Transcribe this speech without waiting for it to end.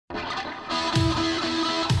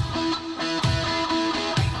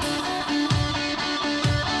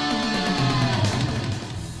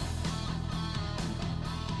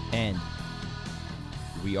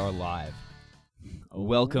we are live. Oh,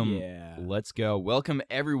 Welcome. yeah. Let's go. Welcome,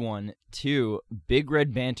 everyone, to Big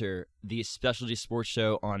Red Banter, the specialty sports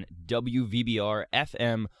show on WVBR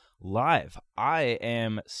FM Live. I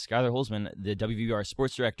am Skylar Holzman, the WVBR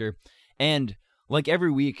sports director, and like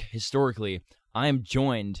every week, historically, I am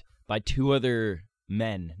joined by two other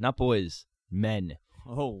men, not boys, men.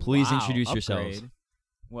 Oh, Please wow. introduce Upgrade. yourselves.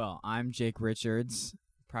 Well, I'm Jake Richards,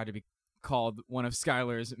 proud to be called one of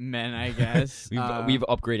Skylar's men, I guess. We've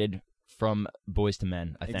upgraded from boys to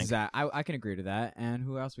men, I think. Exactly. I can agree to that. And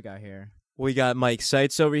who else we got here? We got Mike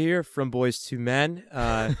Seitz over here from Boys to Men.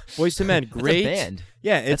 Boys to Men, great. That's a band.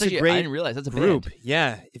 Yeah, it's That's actually, a great I didn't realize that's a group. band.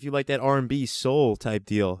 Yeah, if you like that R&B soul type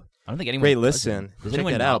deal. I don't think anyone Great does listen. Does Check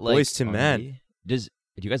anyone that not out, like Boys to R&B? Men. Do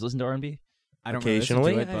you guys listen to R&B? I don't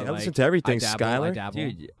Occasionally. really listen to it, I but listen to everything, I Skylar. dabble.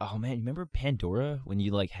 Dude, oh man, you remember Pandora when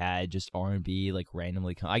you like had just R&B like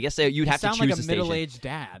randomly I guess you'd You have to sound choose like the a station. middle-aged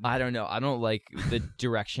dad. I don't know. I don't like the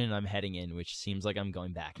direction I'm heading in, which seems like I'm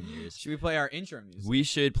going back in years. Should we play our intro music? We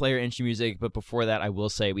should play our intro music, but before that, I will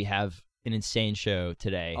say we have an insane show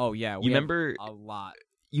today. Oh, yeah. you remember? A lot.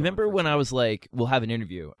 You remember when I was like, "We'll have an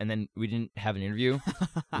interview," and then we didn't have an interview?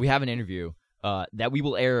 We have an interview that we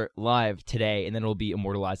will air live today, and then it'll be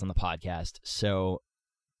immortalized on the podcast. So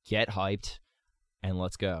get hyped, and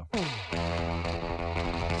let's go.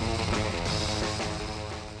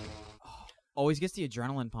 Always gets the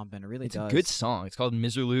adrenaline pumping. It really It's does. a good song. It's called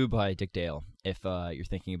Miserlou by Dick Dale, if you're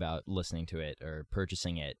thinking about listening to it or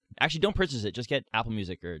purchasing it. Actually, don't purchase it. Just get Apple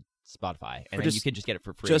Music or Spotify, and then you can just get it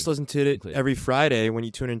for free. Just listen to it included. every Friday when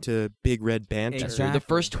you tune into Big Red Banter. That's Exactly. true. The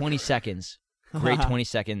first 20 seconds. Great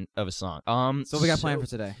 20-second of a song. So what we got planned for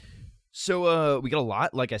today? So we got a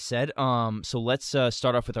lot, like I said. So let's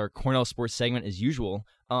start off with our Cornell Sports segment as usual.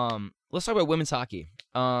 Let's talk about women's hockey.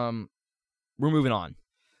 We're moving on.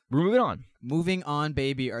 Moving on,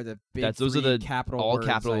 baby, are the big Those are three the capital all words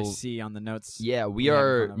capital- I see on the notes. Yeah, we have in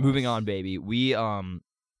are front of moving us. on, baby. We, to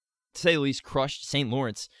say the least, crushed St.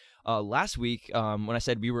 Lawrence. Last week, when I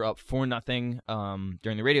said we were up 4-0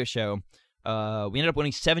 during the radio show, we ended up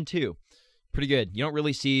winning 7-2. Pretty good. You don't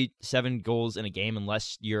really see 7 goals in a game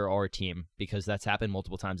unless you're our team, because that's happened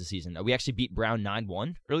multiple times this season. We actually beat Brown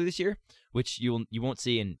 9-1 early this year, which you won't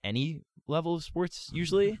see in any level of sports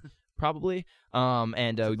usually, probably.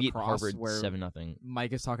 And we beat lacrosse Harvard where 7-0.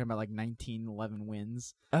 Mike is talking about like 19-11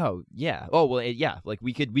 wins. Oh yeah. Oh well, yeah. Like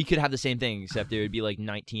we could have the same thing, except it would be like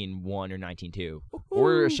 19-1 or 19-2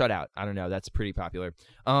 or a shutout. I don't know. That's pretty popular.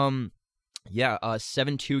 Yeah,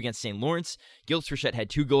 7-2 against St. Lawrence. Gilbert Frechette had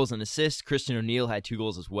 2 goals and assists. Kristen O'Neill had 2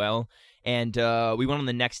 goals as well. And we went on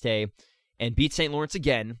the next day and beat St. Lawrence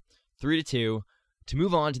again, 3-2, to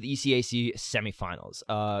move on to the ECAC semifinals.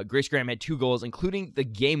 Grace Graham had 2 goals, including the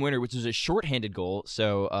game winner, which was a shorthanded goal.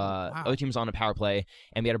 So other team was on a power play,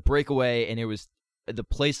 and we had a breakaway, and it was the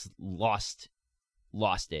place lost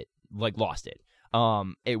it.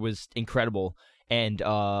 It was incredible. And,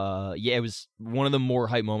 yeah, it was one of the more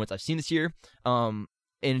hype moments I've seen this year. In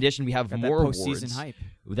addition, we have Got more that awards. postseason hype.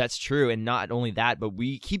 That's true. And not only that, but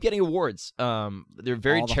we keep getting awards. They're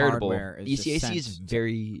very All the charitable. hardware is just ECAC is sent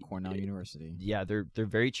very... Cornell University. Yeah, they're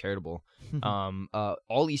very charitable. All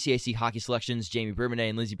ECAC hockey selections, Jamie Bourbonnais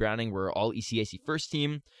and Lindsey Browning were all ECAC first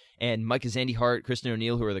team. And Micah Zandy Hart, Kristen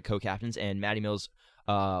O'Neill, who are the co-captains, and Maddie Mills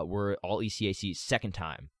were all ECAC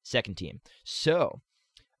second team. So...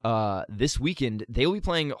 this weekend, they will be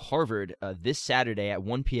playing Harvard this Saturday at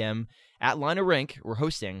 1 p.m. at Lina Rink. We're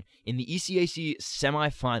hosting in the ECAC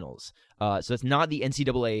semifinals. So it's not the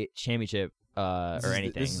NCAA championship or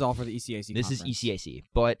anything. This is all for the ECAC This conference. is ECAC.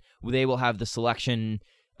 But they will have the selection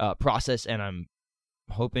process, and I'm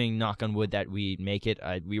hoping, knock on wood, that we make it.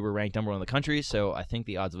 We were ranked number 1 in the country, so I think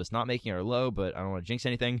the odds of us not making it are low, but I don't want to jinx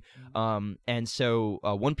anything. And so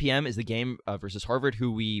 1 p.m. is the game versus Harvard,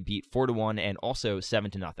 who we beat 4-1 and also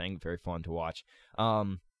 7-0. Very fun to watch.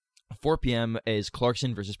 4 p.m. is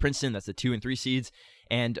Clarkson versus Princeton. That's the 2 and 3 seeds.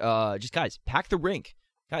 And just, guys, pack the rink.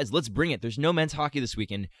 Guys, let's bring it. There's no men's hockey this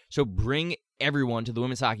weekend, so bring everyone to the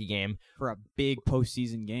women's hockey game. For a big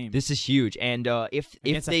postseason game. This is huge. And if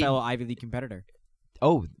against they... a fellow Ivy League competitor.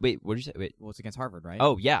 Oh, wait, what did you say? Wait. Well, it's against Harvard, right?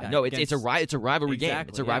 Oh, yeah. No, it's against- a rivalry game. Exactly,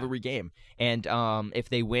 It's a yeah. rivalry game. And if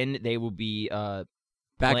they win, they will be Back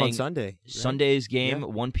playing on Sunday. right? Sunday's game, Yeah.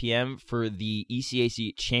 1 p.m. for the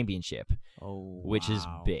ECAC championship, Oh, which is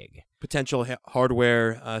wow. big. potential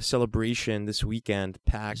hardware celebration this weekend.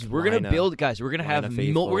 Packed. We're gonna build, guys. We're gonna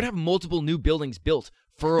have multiple new buildings built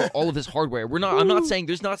for all of this hardware. I'm not saying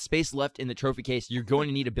there's not space left in the trophy case. You're going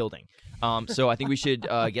to need a building. So I think we should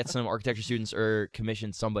get some architecture students or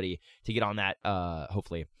commission somebody to get on that.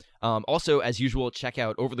 Hopefully. Also, as usual, check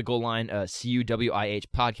out Over the Goal Line, CUWIH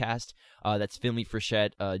podcast. That's Finley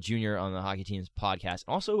Frechette Jr. on the hockey team's podcast.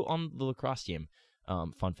 Also on the lacrosse team.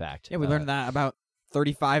 Fun fact. Yeah, we learned that about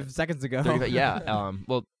 35 seconds ago. Yeah.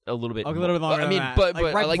 Well, a little bit. A little bit longer. I mean, than that.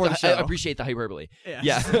 but right I appreciate the hyperbole.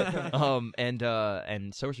 Yeah.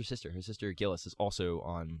 And so is her sister. Her sister Gillis is also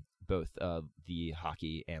on both the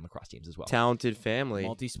hockey and lacrosse teams as well. Talented family.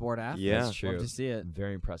 Multi-sport athlete. Yeah. That's true. Love to see it.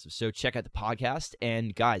 Very impressive. So check out the podcast.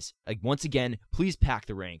 And guys, once again, please pack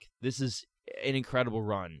the rink. This is an incredible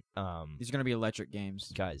run. These are going to be electric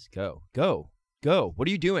games. Guys, go. What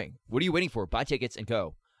are you doing? What are you waiting for? Buy tickets and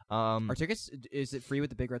go. Are tickets, is it free with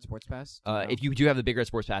the Big Red Sports Pass? If you do have the Big Red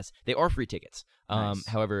Sports Pass, they are free tickets. Nice.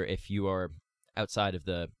 However, if you are outside of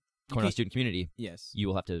the Cornell student community, yes, you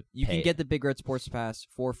will have to You pay. can get the Big Red Sports Pass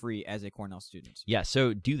for free as a Cornell student. Yeah,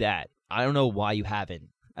 so do that. I don't know why you haven't.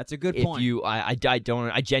 That's a good If point. I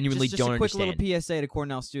genuinely just don't a quick understand. little PSA to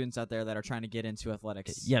Cornell students out there that are trying to get into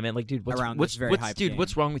athletics. Yeah, man, like, dude, Around this very hype game.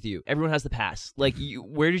 what's wrong with you? Everyone has the pass. Like,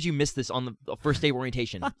 where did you miss this on the first day of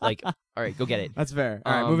orientation? Like, all right, go get it. That's fair.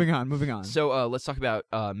 All right, moving on. So let's talk about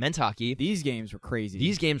men's hockey. These games were crazy.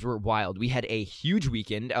 These games were wild. We had a huge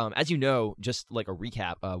weekend. As you know, just like a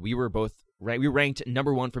recap, we were both we were ranked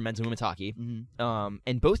number 1 for men's and women's hockey. Mm-hmm.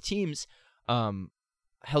 And both teams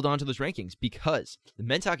held on to those rankings because the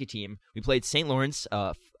men's hockey team, we played St. Lawrence,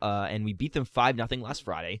 and we beat them 5-0 last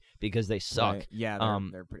Friday because they suck. Right. Yeah,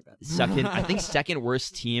 they're pretty bad. Second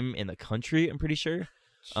worst team in the country, I'm pretty sure.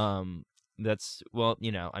 That's, well,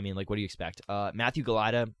 I mean, like, what do you expect? Matthew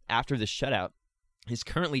Galata, after the shutout, is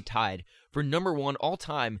currently tied for number 1 all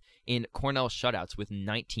time in Cornell shutouts with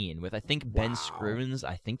 19, with I think Ben Scrivens,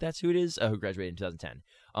 I think that's who it is, who graduated in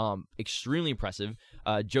 2010. Extremely impressive.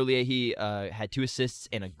 Joe Leahy had 2 assists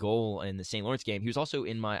and a goal in the St. Lawrence game. He was also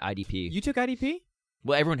in my IDP. You took IDP?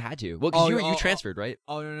 Well, everyone had to. Well, because you transferred, right?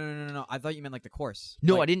 Oh, no. I thought you meant like the course.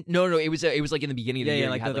 No, like, I didn't. No. It was like in the beginning of the year. Yeah,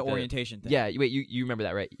 like you had, the orientation thing. Yeah, wait, you remember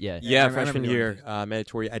that, right? Yeah. Yeah, I freshman remember year,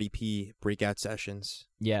 mandatory IDP breakout sessions.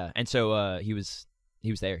 Yeah, and so he was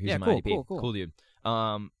there. He was in my IDP. Cool dude.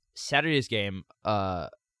 Saturday's game, I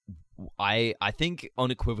think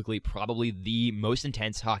unequivocally probably the most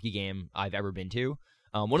intense hockey game I've ever been to.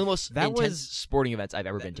 One of the most intense sporting events I've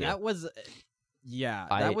ever been to. That was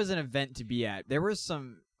that was an event to be at. There was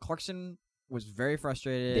Clarkson was very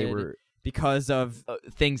frustrated. They were because of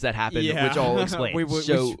things that happened, which I'll explain. which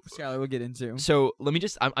Skylar will get into. So let me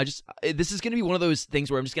just, this is going to be one of those things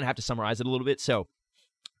where I'm just going to have to summarize it a little bit. So,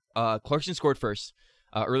 Clarkson scored first.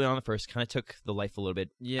 Early on the first, kind of took the life a little bit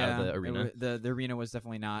out of the arena. The arena was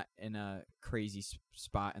definitely not in a crazy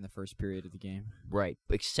spot in the first period of the game. Right,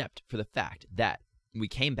 except for the fact that we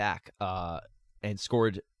came back and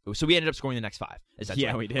scored. So we ended up scoring the next 5. Essentially.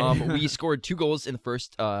 Yeah, we did. We scored 2 goals in the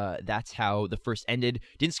first. That's how the first ended.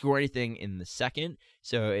 Didn't score anything in the second.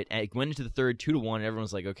 So it went into the third 2-1, and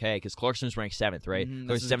everyone's like, okay, because Clarkson was ranked 7th, right?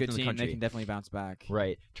 They're 7th in the country. They can definitely bounce back.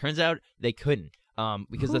 Right. Turns out they couldn't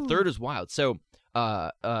because the third was wild. So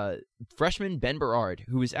freshman Ben Berard,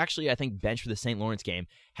 who was actually, I think, benched for the St. Lawrence game,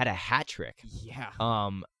 had a hat trick. Yeah.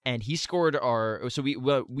 And he scored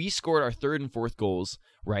we scored our 3rd and 4th goals,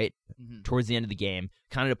 right? Mm-hmm. Towards the end of the game,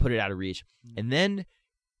 kind of to put it out of reach. Mm-hmm. And then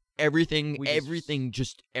everything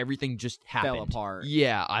just happened. Fell apart.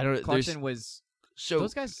 Yeah, I don't. Clarkson was. So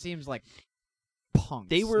those guys seems like punks.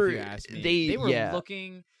 They were. If you ask me. They were yeah.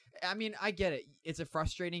 looking. I mean, I get it. It's a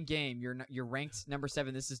frustrating game. You're ranked number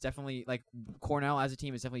 7. This is definitely like Cornell as a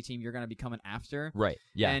team is definitely a team you're going to be coming after. Right.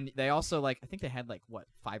 Yeah. And they also I think they had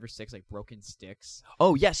 5 or 6 broken sticks.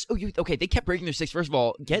 Oh yes. Oh, okay. They kept breaking their sticks. First of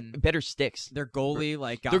all, get better sticks. Their goalie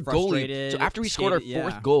got frustrated. So after we scored our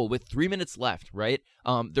 4th goal with 3 minutes left, right?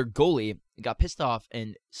 Their goalie got pissed off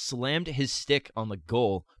and slammed his stick on the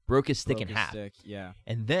goal, broke his stick in half. Yeah.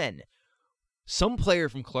 And then some player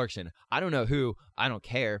from Clarkson, I don't know who, I don't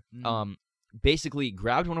care, basically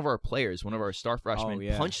grabbed one of our players, one of our star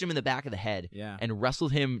freshmen, punched him in the back of the head, and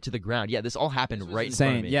wrestled him to the ground. Yeah, this all happened right in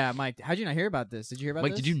front of me. Yeah, Mike, how'd you not hear about this? Did you hear about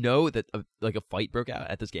this? Mike, did you know that a fight broke out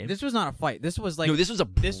at this game? This was not a fight. This was no, this was a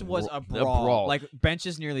brawl. Like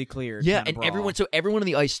benches nearly cleared. Yeah, and everyone on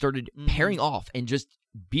the ice started pairing off and just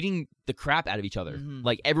beating the crap out of each other.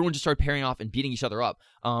 Like everyone just started pairing off and beating each other up.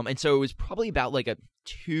 And so it was probably about a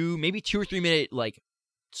 2 or 3 minute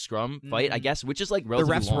scrum fight, I guess, which is like The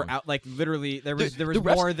relatively refs long. were out, like literally. There was the refs-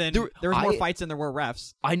 more than there- there was more I- fights than there were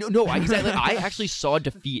refs. I know, no, exactly. I actually saw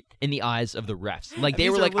defeat in the eyes of the refs. Like they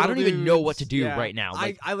These were are like, I little don't even know what to dudes. do Yeah. right now.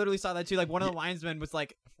 Like, I literally saw that too. Like one of the linesmen was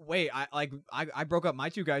like, "Wait, I broke up my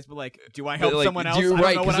two guys, but like, do I help like, someone else? You're I don't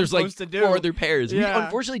right, know what I'm there's like supposed to do." 4 other pairs. We Yeah.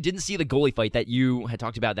 unfortunately didn't see the goalie fight that you had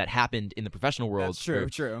talked about that happened in the professional world. That's true.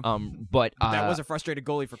 True. But that was a frustrated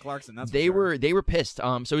goalie for Clarkson. That's they for sure. they were pissed.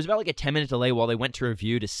 So it was about like a 10-minute delay while they went to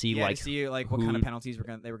review to see Yeah, like to see like what who- kind of penalties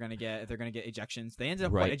they were gonna get, if they're gonna get ejections. They ended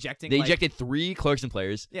up Right. ejecting. they like, ejected 3 Clarkson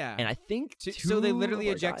players, Yeah. and I think So they 2 literally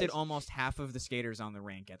of our ejected guys. almost half of the skaters on the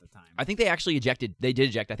rink at the time. I think they actually ejected. They did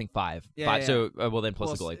eject. I think 5. Yeah, 5. yeah, So well then plus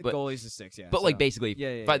Well, the goalie, s- but goalies is 6. Yeah. but so, like basically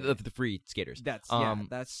yeah, 5 yeah. of the 3 skaters. That's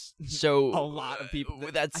that's So a lot of people.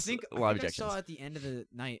 That's I think a lot of I ejections. saw at the end of the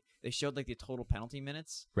night they showed like the total penalty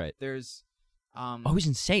minutes. Right. There's Oh, it was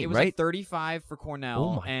insane, it was right? like 35 for Cornell.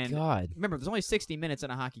 Oh my and god. remember, there's only 60 minutes in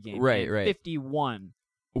a hockey game. Right, and right. 51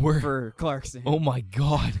 We're for Clarkson. oh my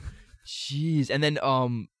god. Jeez. And then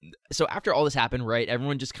so after all this happened, right?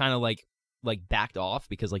 Everyone just kind of like backed off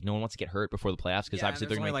because like no one wants to get hurt before the playoffs because yeah, obviously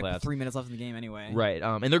there's they're only going to make like playoffs. 3 minutes left in the game anyway. Right.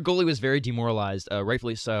 And their goalie was very demoralized,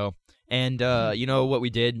 rightfully so. And you know what we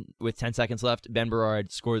did with 10 seconds left? Ben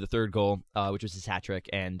Berard scored the 3rd goal, which was his hat trick,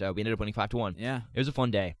 and we ended up winning 5-1. Yeah, It was a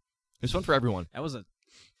fun day. It was fun for everyone. that was a.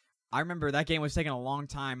 I remember that game was taking a long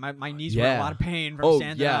time. My knees were Yeah. in a lot of pain from Oh,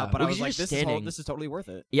 standing yeah. up, but Well, I 'cause was you're like, just this standing. is totally worth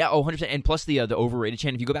it. Yeah, 100%. And plus the overrated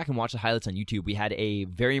chant. If you go back and watch the highlights on YouTube, we had a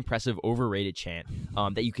very impressive overrated chant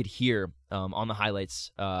that you could hear on the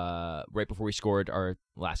highlights right before we scored our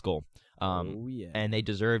last goal. Oh yeah. And they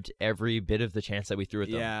deserved every bit of the chance that we threw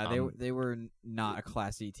at them. Yeah, they were not a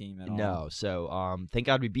classy team at all. No, so thank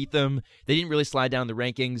God we beat them. They didn't really slide down the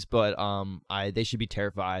rankings, but they should be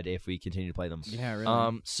terrified if we continue to play them. Yeah,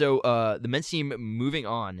 really. So the men's team moving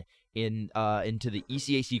on into the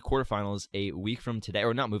ECAC quarterfinals a week from today,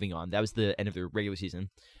 or not moving on. That was the end of the regular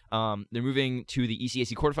season. They're moving to the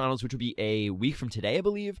ECAC quarterfinals, which will be a week from today, I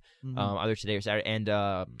believe, either today or Saturday. And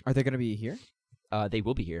Are they going to be here? they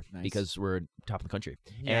will be here Nice. because we're top of the country.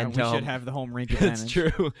 Yeah, and we should have the home rink that's advantage.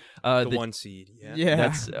 true. The The- 1 seed. Yeah. Yeah.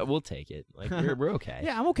 That's we'll take it. Like we're okay.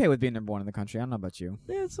 Yeah, I'm okay with being number 1 in the country. I don't know about you.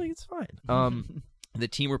 Yeah, it's fine. The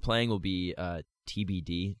team we're playing will be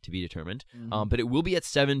TBD, to be determined. But it will be at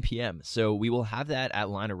 7 p.m. So we will have that at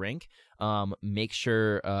Lina Rink. Make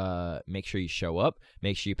sure you show up.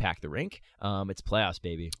 Make sure you pack the rink. It's playoffs,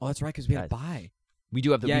 baby. Oh, that's right, because we have Guys, bye. We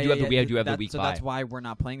do have the the week so bye. that's why we're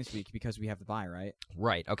not playing this week, because we have the bye, right?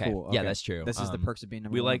 Right. Okay. Cool, Yeah, okay. that's true. This is the perks of being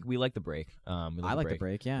number We 1. like the break. I like the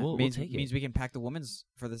break. Yeah, We'll means take it. means we can pack the women's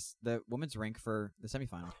for the women's rink for the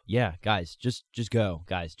semifinal. Yeah, guys, just go,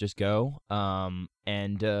 guys, just go.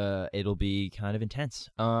 And it'll be kind of intense.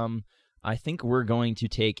 I think we're going to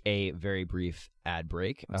take a very brief ad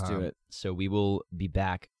break. Let's do it. So we will be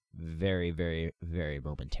back very, very, very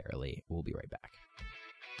momentarily. We'll be right back.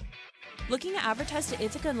 Looking to advertise to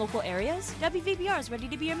Ithaca and local areas? WVBR is ready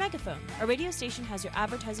to be your megaphone. Our radio station has your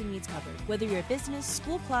advertising needs covered, whether you're a business,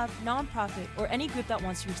 school club, nonprofit, or any group that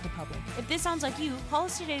wants to reach the public. If this sounds like you, call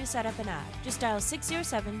us today to set up an ad. Just dial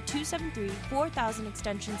 607-273-4000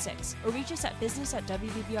 extension 6 or reach us at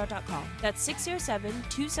business@wvbr.com. That's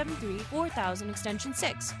 607-273-4000 extension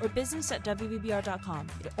 6 or business@wvbr.com.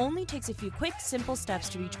 It only takes a few quick, simple steps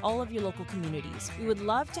to reach all of your local communities. We would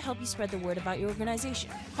love to help you spread the word about your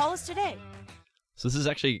organization. Call us today. So this is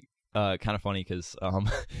actually kind of funny because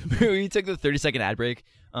we took the 30-second ad break.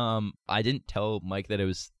 I didn't tell Mike that it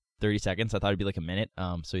was 30 seconds. I thought it'd be like a minute.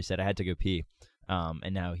 So he said I had to go pee.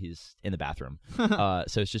 And now he's in the bathroom.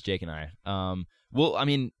 So it's just Jake and I. Well, I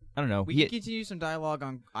mean, I don't know. We can continue some dialogue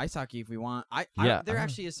on ice hockey if we want. There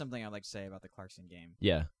actually is something I'd like to say about the Clarkson game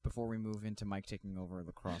Yeah. before we move into Mike taking over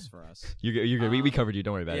lacrosse for us. You're good. We covered you.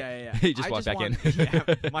 Don't worry about it. Yeah. You just walk back in. Yeah,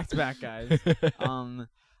 Mike's back, guys.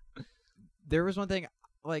 There was one thing,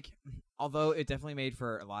 like, although it definitely made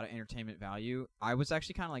for a lot of entertainment value, I was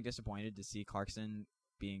actually kind of like disappointed to see Clarkson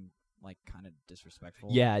being like kind of disrespectful.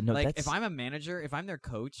 Yeah, no, like that's... if I'm a manager, if I'm their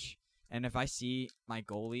coach, and if I see my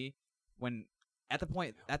goalie when at that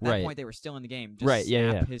point they were still in the game, just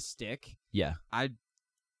snap his stick. Yeah, I'd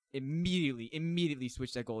immediately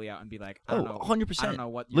switch that goalie out and be like, I don't know, 100%. I don't know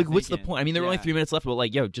what. Like, what's the thinking. point? I mean, there were only 3 minutes left, but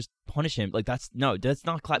like, yo, just punish him. Like, that's not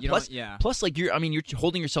class. Plus, like, you're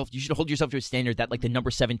holding yourself. You should hold yourself to a standard that like the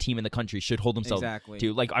number 7 team in the country should hold themselves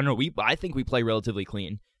to. Like, I don't know. I think we play relatively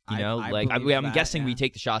clean. You know, I'm guessing we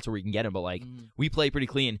take the shots where we can get them, but like we play pretty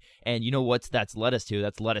clean. And you know what? That's led us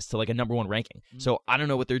to like a number 1 ranking. So I don't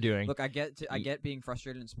know what they're doing. Look, I get being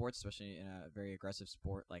frustrated in sports, especially in a very aggressive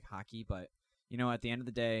sport like hockey. But you know, at the end of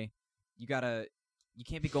the day, you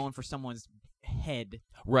can't be going for someone's head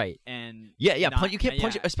Right. and Yeah. not- You can't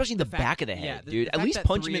punch yeah. it, especially in the fact- back of the yeah, head, the dude. At fact least that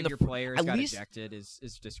punch him 3 in of the your players at got least ejected is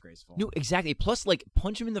disgraceful. no, exactly. Plus, like,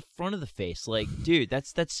 punch him in the front of the face. Like, dude,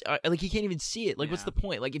 that's like he can't even see it. Like, what's Yeah. the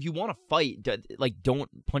point? Like, if you want to fight,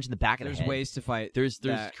 don't punch in the back of There's the head. ways to fight. There's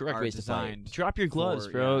that correct are ways to fight. designed Drop your gloves,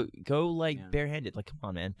 for- bro. Go like Yeah. barehanded. Like, come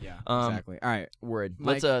on, man. Yeah, Exactly. All right. Word.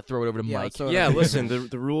 Mike- Let's throw it over to Yeah, Mike. let's throw it Yeah, over. listen,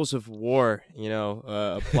 the rules of war,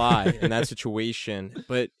 apply in that situation.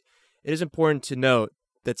 But it is important to note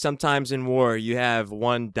that sometimes in war you have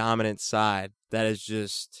one dominant side that is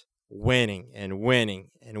just winning and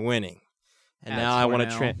winning and winning. And That's now I want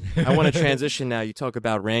Cornell. to transition now. You talk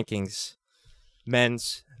about rankings.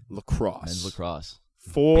 Men's lacrosse. Men's lacrosse.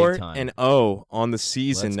 4-0 on the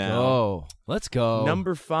season Let's now. go. Let's go.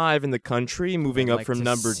 Number 5 in the country, moving I'd up like from to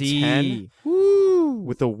number see. 10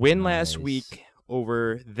 with a win last Nice. week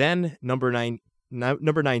over then number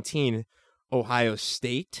 19 Ohio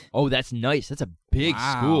State. Oh, that's nice. That's a big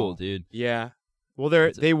Wow. school, dude. Yeah. Well,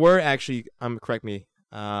 That's they were actually correct me.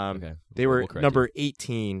 Okay. They were We'll correct number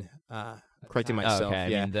 18. Correcting Oh, myself.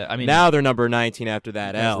 Okay. Yeah. I mean, Now they're number 19 after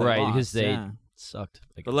that Because L. they right, lost, because they yeah. sucked.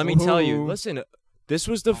 Like, But let me tell you, Ooh. listen, this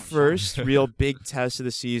was the first real big test of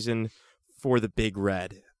the season for the Big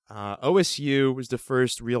Red. OSU was the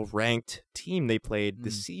first real ranked team they played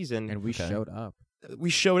this season. And we Okay. showed up. We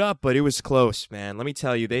showed up, but it was close, man. Let me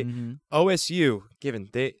tell you, OSU,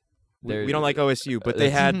 we don't like OSU, but they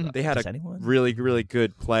had Does a anyone? really, really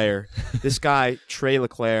good player. This guy, Trey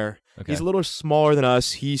LeClaire, Okay. he's a little smaller than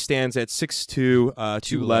us. He stands at 6'2",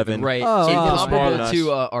 211. Right. Oh, so wow. Smaller than comparable us.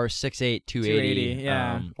 to our 6'8", 280.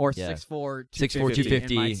 yeah. Or yeah. 6'4", 6'4",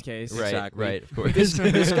 250 in Mike's case. Right, Exactly. right, of course.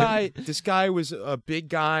 This guy was a big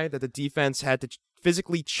guy that the defense had to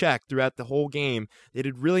physically check throughout the whole game. They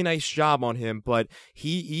did a really nice job on him, but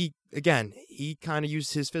he kind of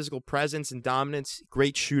used his physical presence and dominance.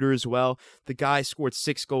 Great shooter as well. The guy scored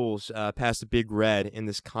 6 goals past the Big Red in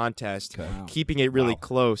this contest, Okay. Wow. keeping it really Wow.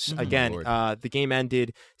 close. Again, Lord. the game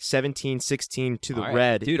ended 17-16 to the All right.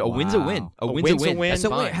 Red. Dude, a win's a win. Wow. A A win's win's a a win. win. That's So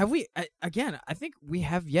fine. wait, have we again? I think we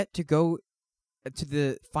have yet to go to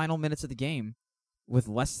the final minutes of the game with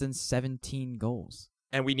less than 17 goals.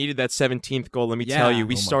 And we needed that 17th goal. Let me Yeah. tell you,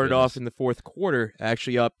 we Oh my started off goodness. in the fourth quarter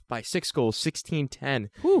actually up by 6 goals, 16-10.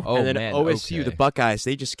 Oh, and then man, OSU, the okay. Buckeyes,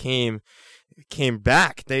 they just came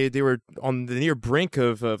back. They were on the near brink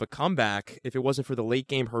of a comeback if it wasn't for the late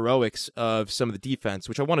game heroics of some of the defense,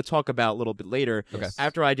 which I want to talk about a little bit later. Okay.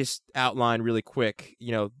 After I just outline really quick,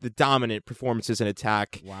 the dominant performances in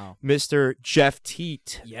attack. Wow. Mr. Jeff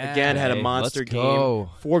Teat again had a Okay, monster let's game.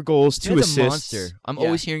 go. 4 goals, 2 Dude's a assists. monster. I'm Yeah.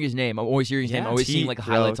 always hearing his name. I'm always hearing his name. Yeah. I'm always seeing Teat, like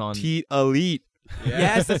bro. highlights on. Teat Elite.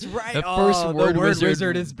 Yes, that's right. The Oh, first the word word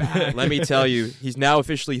wizard. is back. Let me tell you, he's now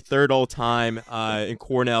officially 3rd all time in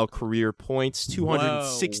Cornell career points,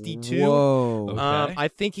 262. Whoa. Okay. I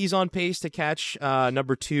think he's on pace to catch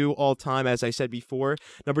number 2 all time, as I said before.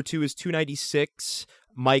 Number 2 is 296.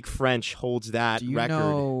 Mike French holds that Do you record.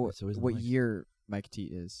 know It's always what Mike. year Mike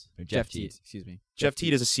Teat is? Or Jeff Teat. Excuse me. Jeff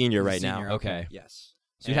Teat is a senior right Senior, now. Okay. Yes.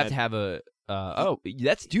 So you'd have to have a.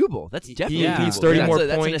 That's doable. That's definitely Yeah. doable. Needs 30 That's more a-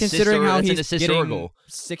 that's an points. assist Considering or- how that's an he's assist or a getting goal.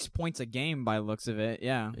 6 points a game by looks of it.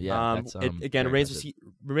 Yeah. Yeah, that's Again, very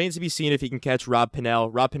remains to be seen if he can catch Rob Pinnell.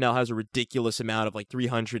 Rob Pinnell has a ridiculous amount of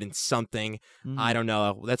 300 and something. Mm-hmm. I don't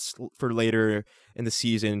know. That's for later in the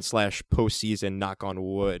season / postseason. Knock on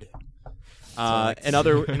wood.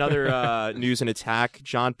 Another news and attack.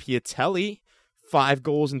 John Piatelli, 5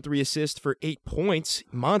 goals and 3 assists for 8 points.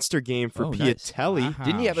 Monster game for Oh, nice. Piatelli. Wow.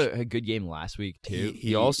 Didn't he have a good game last week too?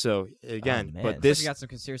 He also again, man. but Looks like this you got some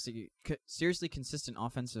seriously consistent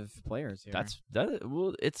offensive players here.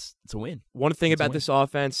 It's a win. one thing It's a about win. this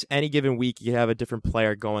offense. Any given week, you have a different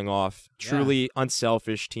player going off. Yeah. Truly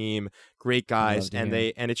unselfish team, great guys, Love to and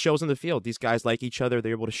hear it shows on the field. These guys like each other.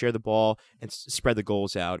 They're able to share the ball and spread the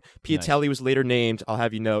goals out. Piatelli was later named. I'll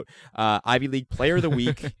have you note, Ivy League Player of the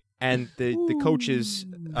Week. And the coaches,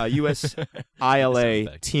 US ILA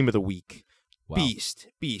Sound Team of the Week. Wow. Beast.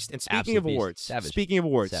 And speaking Absolute of beast. awards, Savage. the Savage. Speaking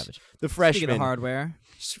of freshman, hardware.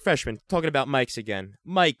 talking about Mike's again.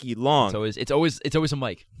 Mikey Long. It's always a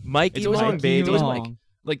Mike. Mikey it's always Long, Mike. baby. It's always Mike.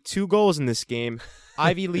 Like 2 goals in this game.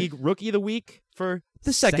 Ivy League Rookie of the Week for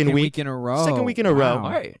the second week. in a row. Second week in a row. Wow.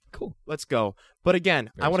 All right, cool. Let's go. But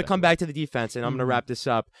again, Very I want to come respectable. back to the defense, and I'm going to wrap this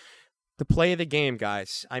up. The play of the game,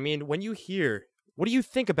 guys. I mean, what do you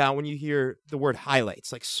think about when you hear the word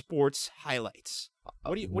highlights, like sports highlights?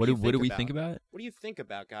 What do we think about it? What do you think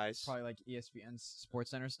about, guys? Probably like ESPN's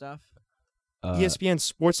Sports Center stuff. ESPN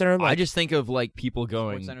Sports Center. I just think of people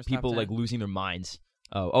going, Center's people top 10. losing their minds.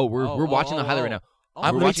 We're watching the highlight right now.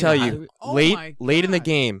 I'm We're going to watching tell the you, Oh late my in the God.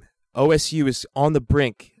 game, OSU is on the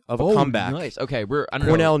brink of a comeback. Nice. Okay, I don't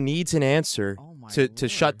Cornell know. needs an answer Oh my to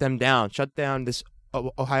shut them down. Shut down this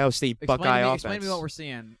Ohio State Buckeye offense. Explain to me what we're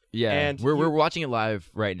seeing. Yeah, And we're watching it live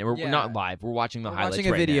right now. We're Yeah. not live. We're watching the We're highlights watching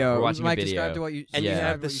a right video. now. We're watching Mike, a video. describe to what you And Yeah. you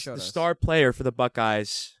have what the showed us. star player for the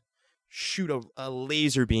Buckeyes shoot a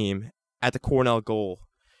laser beam at the Cornell goal.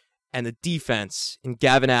 And the defense in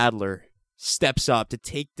Gavin Adler steps up to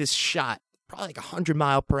take this shot, probably like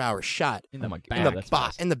 100-mile-per-hour shot. in the Oh my back. In God, the, that's ba-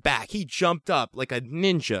 fast. in the back. He jumped up like a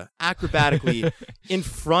ninja acrobatically in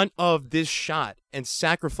front of this shot and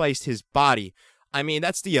sacrificed his body. I mean,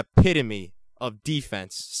 that's the epitome of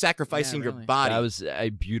defense, sacrificing Yeah, your really. body. That was a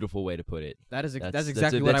beautiful way to put it. That's That's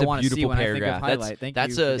exactly what I a want to see beautiful when I think paragraph. of highlight. Thank That's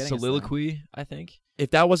you for a getting us there. soliloquy, I think.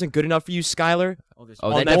 If that wasn't good enough for you, Skylar, Oh, there's Oh,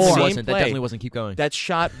 On that that definitely same wasn't. That play, definitely wasn't. Keep going. that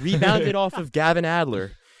shot rebounded off of Gavin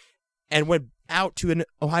Adler and went out to an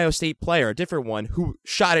Ohio State player, a different one, who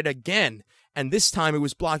shot it again. And this time it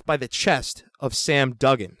was blocked by the chest of Sam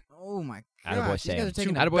Duggan. Oh my Attaboy gosh, these guys Sam. are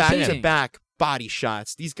taking Attaboy a Sam. beating. Back-to-back body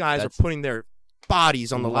shots. These guys That's- are putting their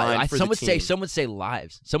bodies on the line for some the would team. say some would say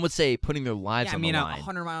lives. Some would say putting their lives Yeah, I on mean, the a line.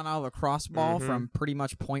 100-mile-an-hour lacrosse ball Mhm. from pretty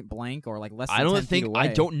much point blank or like less than I 10 don't feet think away. I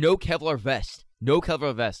don't know Kevlar vest. No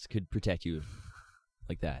Kevlar vest could protect you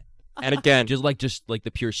like that. And again, Just like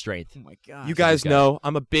the pure strength. Oh my god. you guys guy. know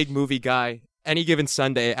I'm a big movie guy. Any given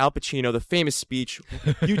Sunday, Al Pacino, the famous speech.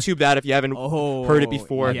 YouTube that if you haven't Oh, heard it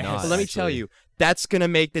before. yes. But let me tell Actually. you, that's going to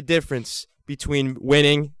make the difference between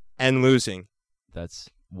winning and losing. That's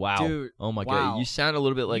wow. Dude, oh my wow. god. You sound a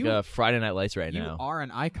little bit like You- Friday Night Lights right You now. are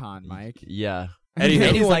an icon, Mike. Yeah. Anywho.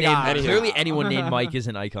 And he's like, named, ah. clearly anyone named Mike is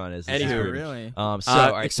an icon. Is Anywho. Yeah, true. really. So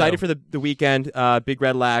all right, excited so, for the weekend. Big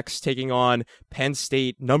Red Lax taking on Penn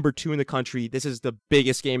State, number 2 in the country. This is the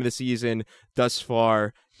biggest game of the season thus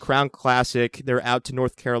far. Crown Classic. They're out to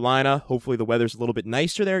North Carolina. Hopefully the weather's a little bit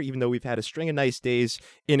nicer there, even though we've had a string of nice days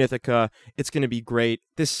in Ithaca. It's going to be great.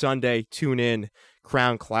 This Sunday, tune in.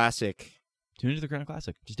 Crown Classic. tune into the Crown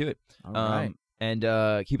Classic. Just do it. All right.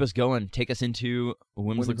 And keep us going. Take us into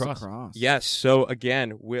women's lacrosse. Yes. So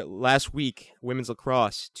again, last week, women's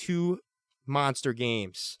lacrosse, 2 monster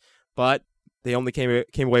games, but they only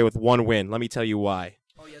came away with 1 win. Let me tell you why.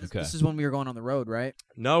 Oh yeah, Okay. this is when we were going on the road, right?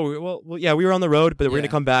 No, yeah, we were on the road, but we're Yeah.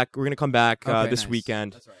 gonna come back. We're gonna come back Okay, this nice.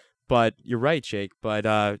 weekend. That's right. But you're right, Jake.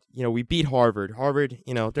 But we beat Harvard. Harvard,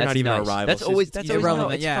 they're That's not even nice. our rivals. That's It's- always that's easy. Irrelevant.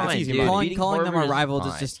 No, it's yeah, fine, easy dude. money. calling Beating them a Harvard is rival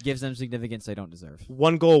fine. just gives them significance they don't deserve.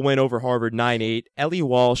 1 goal win over Harvard, 9-8. Ellie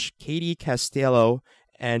Walsh, Katie Castello,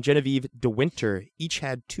 and Genevieve DeWinter each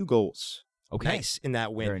had 2 goals. Okay. Nice in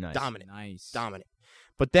that win. Very nice. Nice. Dominant.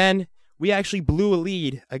 But then we actually blew a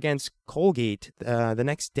lead against Colgate the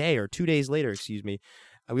next day, or 2 days later, excuse me.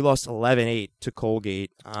 We lost 11-8 to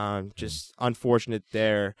Colgate. Just unfortunate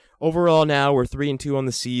there. Overall, now we're 3-2 on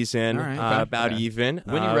the season, All right, okay. about Okay. even.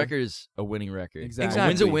 Winning record is a winning record. Exactly. A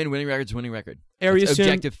win's a Exactly. win. Winning record's a winning record. Areas That's to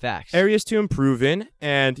objective facts. areas to improve in,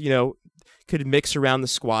 and could mix around the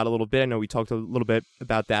squad a little bit. I know we talked a little bit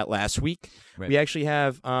about that last week. Right. We actually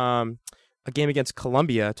have a game against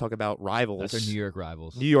Columbia. Talk about rivals. That's our New York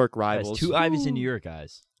rivals. New York Guys, rivals. 2 Ivies in New York,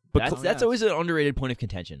 guys. But That's yeah. always an underrated point of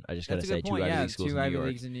contention. I just gotta That's a say, good 2 point. Ivy Yeah, League schools 2 in New Ivy York.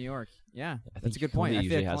 Leagues in New York. Yeah, I that's a think good point. I Columbia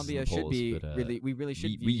feel usually like has Columbia some should polls, be but, we really should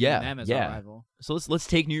we- view yeah, them as yeah. our rival. So let's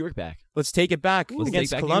take New York back. Let's take it back Let's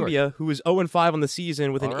against take back New Columbia, who was 0-5 on the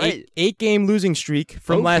season with an All right. 8-game losing streak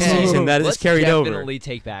from last Okay. season that is Let's carried over. definitely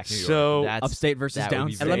take back New York. So, That's, Upstate versus that would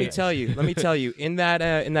be downstate. And let me very tell you, in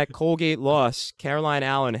that Colgate loss, Caroline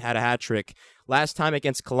Allen had a hat trick. Last time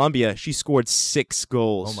against Columbia, she scored 6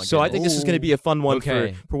 goals. Oh my so I think this is going to be a fun one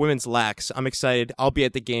Okay. for women's lax. I'm excited. I'll be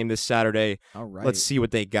at the game this Saturday. All right. Let's see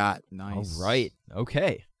what they got. Nice. All right.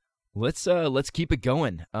 Okay. Let's keep it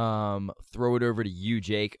going. Throw it over to you,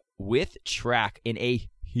 Jake, with track in a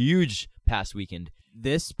huge past weekend.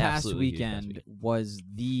 This past Absolutely huge past weekend weekend. was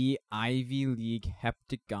the Ivy League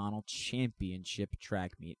Heptagonal Championship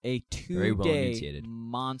track meet, a Very well 2-day enunciated.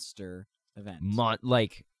 monster event.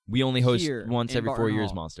 Like we only host Here once in every 4 Barton years,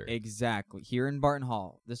 Hall. Monster. Exactly. Here in Barton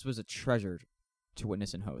Hall, this was a treasure to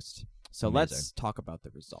witness and host. So Amazing. let's talk about the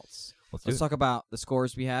results. Let's do Let's it. talk about the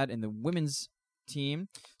scores we had in the women's team.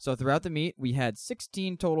 So throughout the meet, we had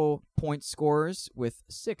 16 total point scorers with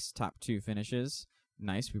 6 top 2 finishes.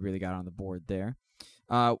 Nice. We really got on the board there.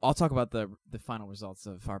 I'll talk about the final results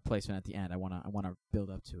of our placement at the end. I wanna build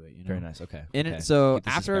up to it. Very nice. Okay. In okay. it, so Keep the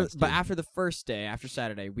after suspense, dude. after the first day, after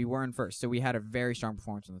Saturday, we were in first. So we had a very strong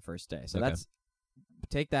performance on the first day. So Okay. that's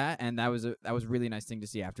take that, and that was a really nice thing to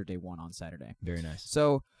see after day 1 on Saturday. Very nice.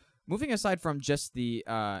 So moving aside from just the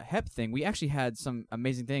HEP thing, we actually had some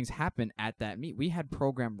amazing things happen at that meet. We had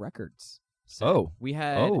program records set. Oh. We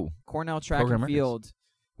had Oh. Cornell track Program and records. field,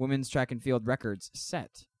 women's track and field records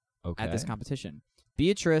set Okay. at this competition.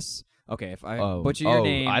 Beatrice. Okay, if I butcher your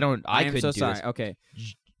name, I don't. I am couldn't so do sorry. this. Okay.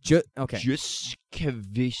 Okay.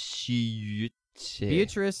 Juskeviciute.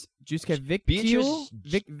 Beatrice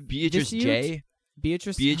Juskeviciute. Beatrice J.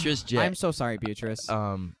 Beatrice J. I'm so sorry, Beatrice.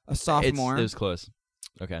 A It sophomore. was close.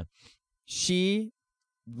 Okay. She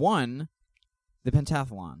won the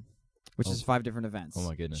pentathlon, which is 5 different events. Oh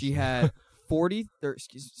my goodness. She had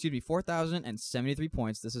 4,073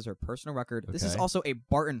 points. This is her personal record. This is Okay. also a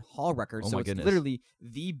Barton Hall record, Oh so my it's goodness. literally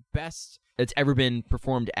the best It's ever been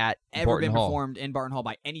performed at ever Barton been Hall. performed in Barton Hall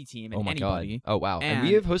by any team and Oh my anybody. god. Oh wow. And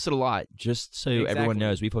we And- have hosted a lot. Just so everyone Exactly.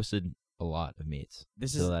 knows, we've hosted a lot of meets.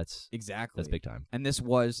 This So is that's exactly big time. And this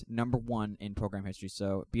was number 1 in program history.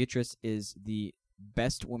 So Beatrice is the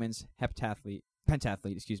best women's pentathlete,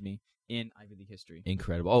 in Ivy League history.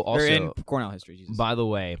 Incredible. Oh, Or in also, Cornell history. Jesus. by the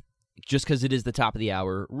way, just because it is the top of the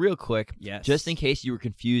hour, real quick, Yes. just in case you were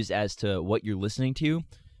confused as to what you're listening to,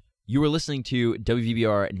 you were listening to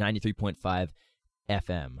WVBR 93.5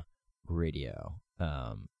 FM radio.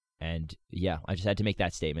 And yeah, I just had to make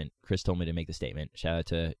that statement. Chris told me to make the statement. Shout out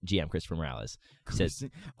to GM Christopher Morales. He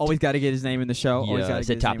said, always got to get his name in the show. Always yeah, gotta I get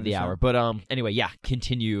said his top name of in the show. hour. But anyway, yeah,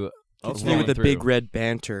 continue. Continue with the through. big red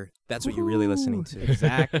banter. That's what you're really listening to.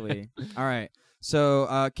 Exactly. All right.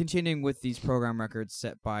 So, continuing with these program records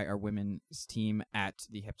set by our women's team at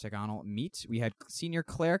the heptagonal meet, we had senior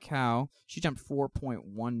Claire Cow. She jumped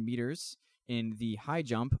 4.1 meters in the high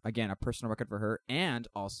jump. Again, a personal record for her, and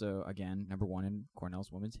also, again, number 1 in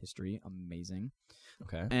Cornell's women's history. Amazing.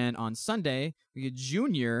 Okay. And on Sunday, we had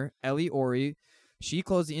junior Ellie Ori. She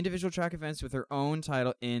closed the individual track events with her own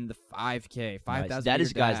title in the 5K, 5,000 Nice. That is,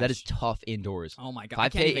 meter guys, that dash. is tough indoors. Oh my god, I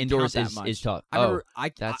can't 5K even indoors count that much. is tough. I remember,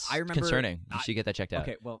 That's I remember concerning. You should get that checked out.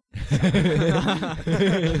 Okay, well,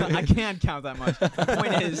 I can't count that much. The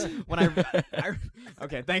point is, when I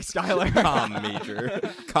okay, thanks, Skylar. Calm, Major.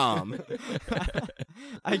 Calm.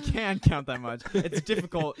 I can't count that much. It's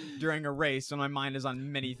difficult during a race when my mind is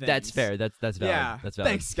on many things. That's fair. That's valid. Yeah, That's valid.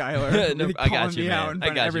 thanks, Skylar. No, Really I got calling you, me man. out in I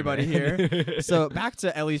front got of you, everybody man. here. So back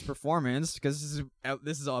to Ellie's performance, because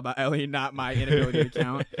this is all about Ellie, not my inability to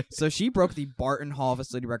count. So she broke the Barton Hall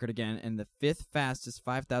facility record again in the 5th fastest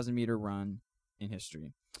 5,000 meter run in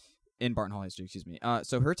history. In Barton Hall history, excuse me.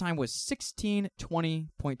 So her time was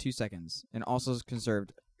 16:20.2 seconds, and also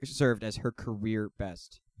served as her career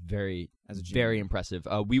best. Very, As a junior. very impressive.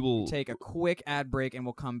 We will Take a quick ad break, and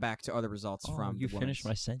we'll come back to other results from you the finished my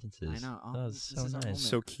women's. sentences. I know. Oh, That was this so is our nice. moment.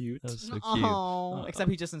 So cute. That was so cute. Oh, except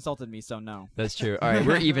he just insulted me, so no. That's true. All right,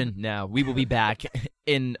 we're even now. We will be back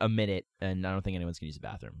in a minute, and I don't think anyone's going to use the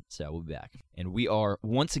bathroom, so we'll be back. And we are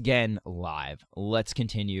once again live. Let's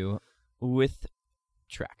continue with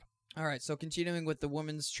track. All right, so continuing with the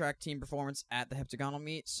women's track team performance at the heptagonal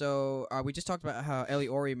meet. So we just talked about how Ellie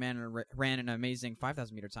Ori ran an amazing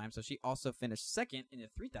 5,000 meter time. So she also finished second in the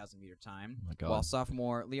 3,000 meter time. Oh my God. While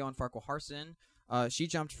sophomore Leon Farquhar-Harson, she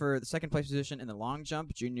jumped for the second place position in the long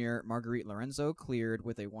jump. Junior Marguerite Lorenzo cleared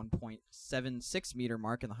with a 1.76 meter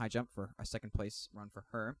mark in the high jump for a second place run for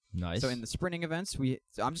her. Nice. So in the sprinting events,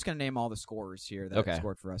 I'm just going to name all the scorers here that Okay.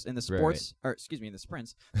 scored for us. In the Right, sports, or excuse me, in the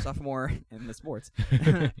sprints, sophomore in the sports,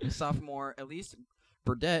 sophomore Elise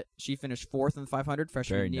Burdette, she finished 4th in the 500.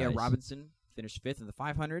 Freshman Very Nia nice. Robinson finished 5th in the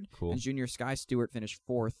 500. Cool. And junior Sky Stewart finished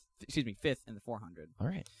 5th in the 400. All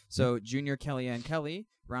right. So junior Kellyanne Kelly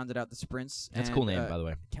rounded out the sprints. That's a and, cool name, by the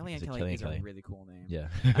way. Kellyanne Is it Kelly Kellyanne is Kelly? a really cool name. Yeah.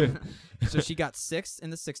 So she got 6th in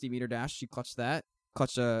the 60 meter dash. She clutched that.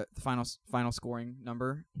 Clutched the final scoring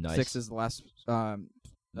number. Nice. 6 is the last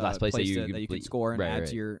Last place that you could complete. score and Right, add right.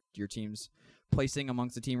 to your team's placing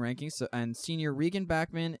amongst the team rankings. So, and senior Regan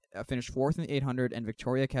Backman finished 4th in the 800, and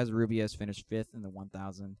Victoria Casarubias finished 5th in the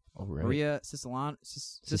 1000. All right. Maria Siciliano?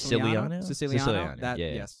 Siciliano. Siciliano, That yeah,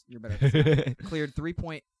 yeah. yes, you're better. At that. Cleared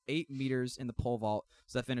 3.8 meters in the pole vault,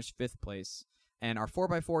 so that finished 5th place. And our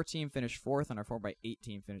 4x4 team finished 4th, and our 4x8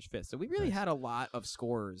 team finished 5th. So we really Nice. had a lot of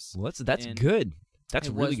scores. Well, that's And good. That's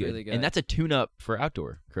it really was good. really good. And that's a tune-up for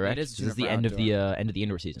outdoor, correct? It is a This tune-up is the for end outdoor. of the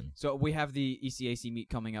indoor season. So we have the E ECAC meet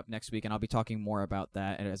coming up next week, and I'll be talking more about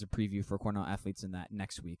that as a preview for Cornell athletes in that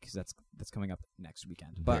next week, because that's coming up next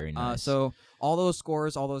weekend. But, Very nice. So all those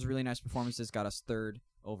scores, all those really nice performances got us 3rd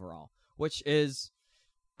overall, which is,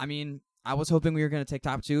 I mean, I was hoping we were going to take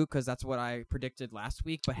top 2 because that's what I predicted last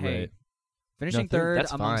week. But hey, Right. finishing No, 3rd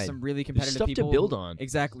that's among fine. some really There's competitive stuff people. to build on.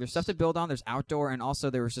 Exactly. There's stuff to build on. There's outdoor, and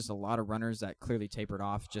also there was just a lot of runners that clearly tapered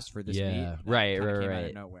off just for this meet. Yeah, that right, kinda right, came out right.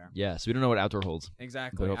 of nowhere. Yeah, so we don't know what outdoor holds,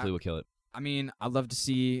 Exactly. but hopefully we'll kill it. I mean, I'd love to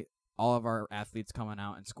see all of our athletes coming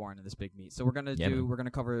out and scoring in this big meet. So we're gonna Yeah, man. we're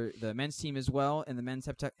gonna cover the men's team as well and the men's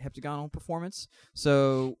heptagonal performance.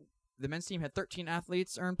 So the men's team had 13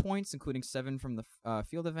 athletes earn points, including 7 from the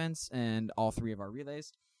field events and all 3 of our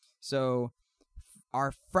relays. So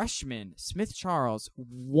our freshman, Smith Charles,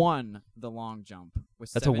 won the long jump.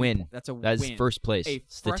 With That's 7 a win. That's a That is win. first place A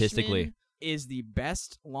statistically freshman is the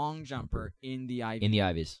best long jumper in the Ivy. in the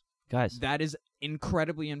Ivies. Guys, That is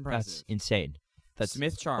incredibly impressive. that's insane. That's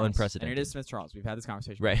Smith Charles. unprecedented. And it is Smith Charles. We've had this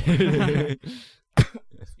conversation. right.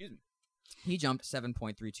 Excuse me. He jumped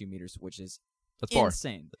 7.32 meters, which is That's far.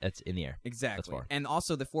 insane. That's in the air. Exactly. far. And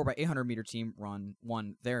also the 4x800 meter team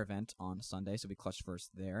won their event on Sunday, so we clutched first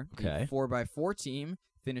there. Okay. The 4x4 team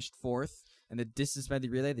finished 4th, and the distance medley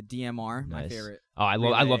relay, the DMR, my Nice. favorite. Oh, I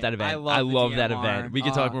love relay. that event. I love the that DMR. event. We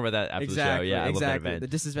can talk more about that after Exactly. the show. Yeah, I love that exactly. event. The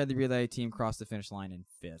distance medley relay team crossed the finish line in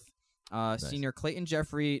 5th. Senior Clayton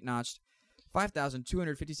Jeffrey notched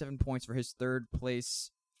 5,257 points for his 3rd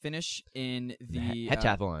place finish in the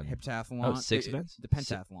heptathlon. Heptathlon. Oh, 6 events? The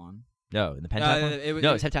pentathlon. No, in the pentathlon.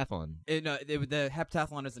 No, it's heptathlon. The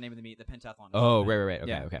heptathlon is the name of the meet. The pentathlon. Is Oh, the name. right. Okay,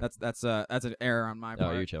 yeah, okay. That's an error on my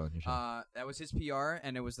part. Oh, you're chilling. You're chilling. That was his PR,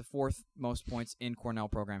 and it was the 4th most points in Cornell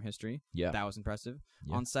program history. Yeah. That was impressive.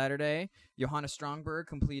 Yeah. On Saturday, Johannes Strongberg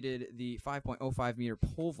completed the 5.05 meter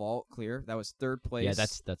pole vault clear. That was 3rd place. Yeah,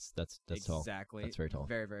 that's tall. Exactly. That's very tall.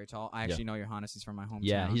 Very, very tall. I actually know Johannes. He's from my hometown.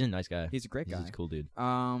 Yeah, he's a nice guy. He's a great guy. He's a cool dude.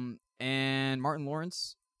 And Martin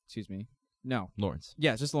Lawrence. Excuse me. No. Lawrence.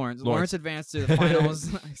 Yeah, just Lawrence. Lawrence advanced to the finals,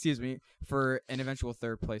 for an eventual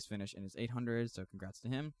 3rd place finish in his 800, so congrats to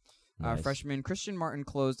him. Nice. Freshman Christian Martin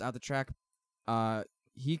closed out the track.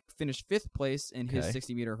 He finished 5th place in his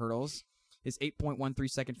 60-meter hurdles. His 8.13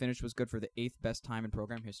 second finish was good for the 8th best time in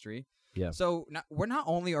program history. Yeah. So we're not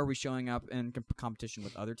only are we showing up in competition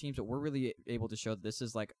with other teams, but we're really able to show that this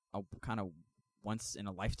is like a kind of once in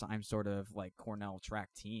a lifetime sort of like Cornell track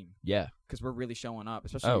team. Yeah. Because we're really showing up,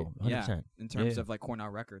 especially 100%. in terms of like Cornell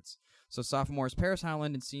records. So sophomores Paris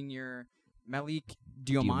Howland and senior Malik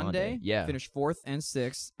Diomande finished 4th and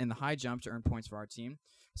 6th in the high jump to earn points for our team.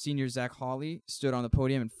 Senior Zach Hawley stood on the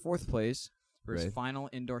podium in 4th place for his final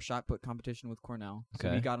indoor shot put competition with Cornell.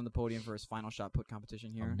 So he got on the podium for his final shot put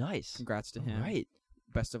competition here. Oh, nice. Congrats to him. Right.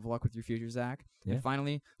 Best of luck with your future, Zach. Yeah. And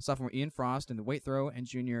finally, sophomore Ian Frost in the weight throw and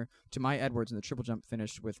junior Tamai Edwards in the triple jump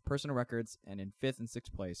finished with personal records and in 5th and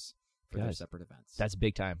 6th place for their separate events. That's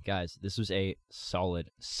big time, guys. This was a solid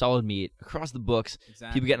meet across the books.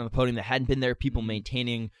 Exactly. People getting on the podium that hadn't been there. People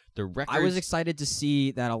maintaining the records. I was excited to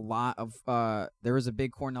see that a lot of there was a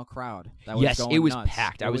big Cornell crowd. That was yes, going it was nuts.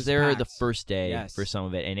 packed. It I was was there packed. the first day Yes. for some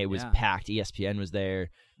of it, and it was packed. ESPN was there.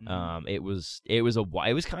 Mhm. It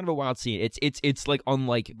was kind of a wild scene. It's like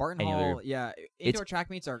unlike Barton any Hall, other. yeah. Indoor track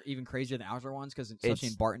meets are even crazier than outdoor ones because especially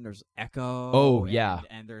in Barton, there's echo. Oh, yeah.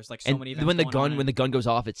 and there's like so And many events when going on. the gun goes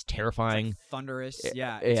off, it's It's, like, terrifying. thunderous.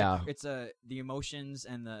 Yeah, it's the emotions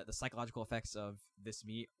and the psychological effects of this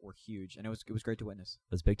meet were huge, and it was great to witness.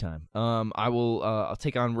 That's big time. I'll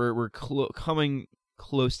take on. We're coming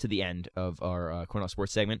close to the end of our Cornell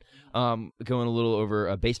sports segment. Going a little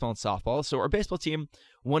over baseball and softball. So our baseball team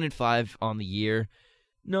 1-5 on the year.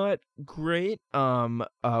 Not great. We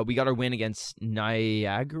got our win against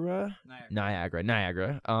Niagara. Like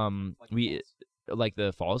Like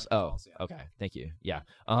the Falls. the Oh, Falls, yeah. okay. Thank you. Yeah.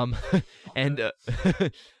 And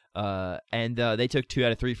they took 2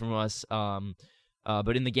 out of 3 from us.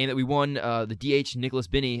 But in the game that we won, the DH Nicholas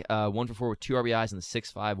Binney 1 for 4 with 2 RBIs and the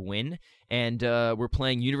 6-5 win. And we're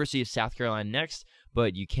playing University of South Carolina next.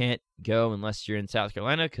 But you can't go unless you're in South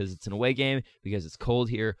Carolina because it's an away game because it's cold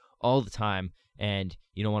here all the time, and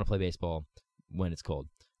you don't want to play baseball when it's cold.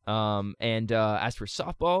 As for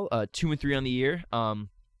softball, 2-3 on the year.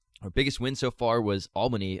 Our biggest win so far was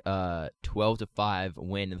Albany, 12-5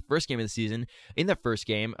 win in the first game of the season. In that first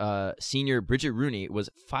game, senior Bridget Rooney was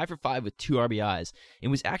 5 for 5 with 2 RBIs,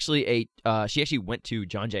 and was actually she actually went to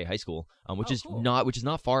John Jay High School, which is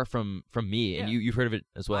not far from me, and you've heard of it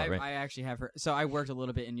as well, right? I actually have heard. So I worked a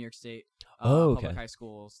little bit in New York State. Public high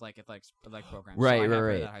schools, like programs. Right, so I have heard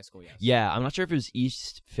right. of that high school, yes. Yeah, I'm not sure if it was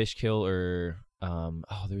East Fishkill or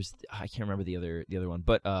I can't remember the other one,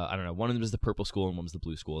 but I don't know. One of them was the purple school and one was the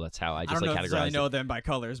blue school. That's how I just categorized it. know them by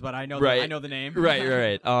colors, but I know Right. I know the name.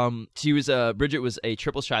 Right. She was Bridget was a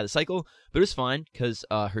triple shy of the cycle, but it was fine because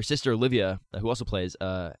her sister Olivia, who also plays,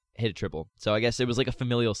 hit a triple. So I guess it was like a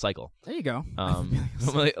familial cycle. There you go.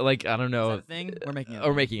 Like I don't know. Is that a thing? We're making it.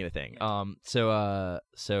 Or making it a thing. So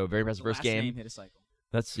very impressive first Last game. name hit a cycle.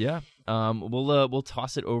 That's We'll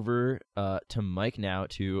toss it over to Mike now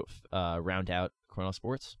to round out Cornell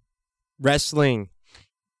sports. Wrestling.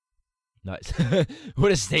 Nice.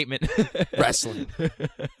 What a statement. Wrestling.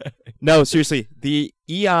 No, seriously. The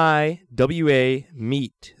EIWA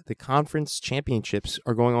meet, the conference championships,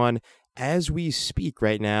 are going on as we speak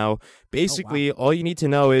right now. Basically, all you need to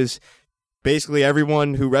know is basically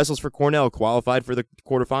everyone who wrestles for Cornell qualified for the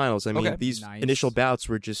quarterfinals. I mean, Okay. these Nice. initial bouts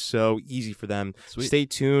were just so easy for them. Sweet. Stay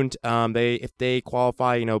tuned. If they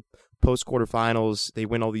qualify, post quarterfinals, they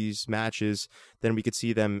win all these matches, then we could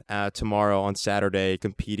see them tomorrow on Saturday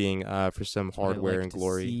competing for some hardware and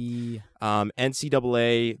glory.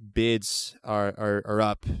 NCAA bids are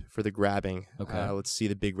up for the grabbing. Okay. Let's see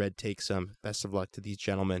the Big Red take some. Best of luck to these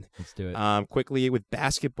gentlemen. Let's do it. Quickly with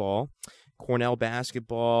basketball, Cornell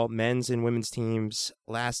basketball, men's and women's teams,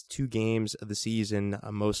 last 2 games of the season,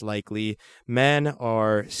 most likely. Men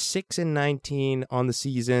are 6-19 on the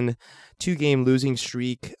season, 2-game losing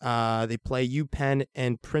streak. They play UPenn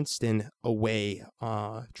and Princeton away,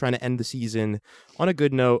 trying to end the season on a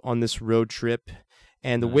good note on this road trip.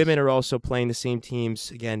 And the Nice. women are also playing the same teams,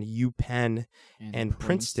 again, UPenn and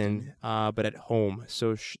Princeton, but at home.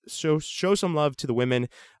 So show some love to the women.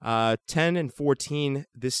 10-14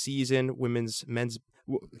 this season. Women's men's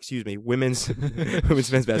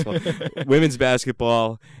basketball. Women's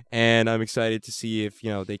basketball, and I'm excited to see if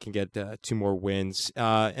they can get 2 more wins.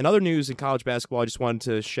 And other news in college basketball, I just wanted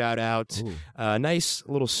to shout out a nice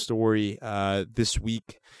little story this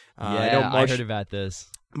week. I know I heard about this.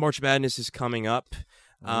 March Madness is coming up.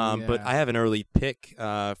 But I have an early pick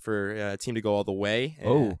for a team to go all the way.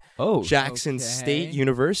 Jackson Okay. State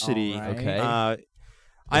University. All right. Okay.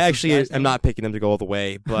 I actually guy's am name? not picking them to go all the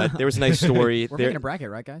way, but there was a nice story. We're making a bracket,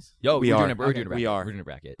 right, guys? Yo, We we're are. doing a bracket. We are. We're doing a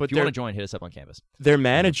bracket. But If you want they're- to join, hit us up on campus. Their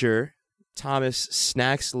manager, Thomas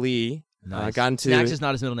Snacks Lee, Nice. got into Snacks is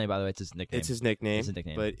not his middle name, by the way. It's his nickname. it's his nickname. It's his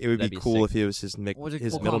nickname. But it would That'd be be cool sick. if it was his We'll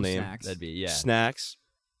his call middle him name. Snacks. That'd be, yeah. Snacks.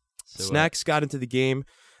 So, Snacks got into the game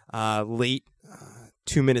late,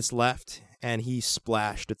 2 minutes left, and he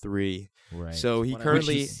splashed a 3. right. So he Whatever.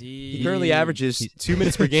 currently averages 2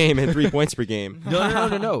 minutes per game and 3 points per game.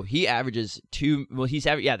 No. He averages 2. Well,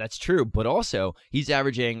 yeah, that's true. But also, he's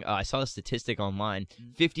averaging. I saw a statistic online: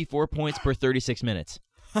 54 points per 36 minutes.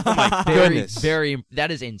 Oh my Very, goodness. very. That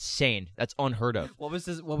is insane. That's unheard of. What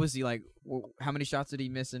was he like? How many shots did he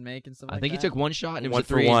miss and make and stuff I like think he that? took 1 shot and it was One a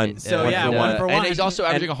for 3. one. And, So, yeah, one for and one. he's also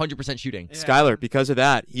And- averaging 100% shooting. Yeah. Skylar, because of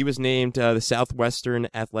that, he was named the Southwestern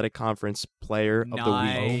Athletic Conference Player of the Week.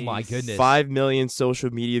 Nice. Oh my goodness. 5 million social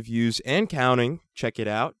media views and counting. Check it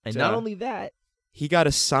out. And not only that, he got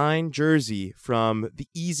a signed jersey from the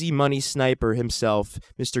easy money sniper himself,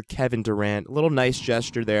 Mr. Kevin Durant. A little nice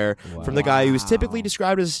gesture there from the guy who was typically Wow.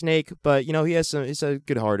 described as a snake, but he has it's a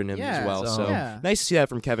good heart in him Yeah, as well. so- So yeah. nice to see that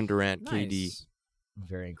from Kevin Durant, KD. Nice.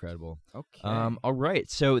 very incredible. Okay. All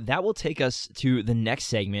right, so that will take us to the next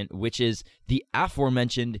segment, which is the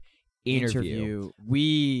aforementioned interview.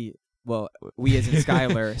 We as in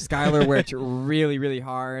Skylar worked really, really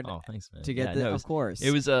hard Oh, thanks, man. to get Yeah, this. no, Of course.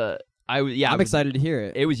 it was I'm excited to hear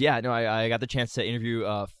it. It was I got the chance to interview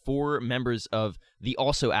 4 members of the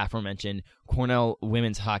also aforementioned Cornell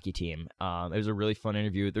women's hockey team. It was a really fun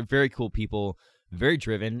interview. They're very cool people, very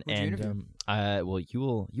driven, Who'd you and interview? well, you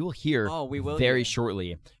will hear Oh, we will very hear.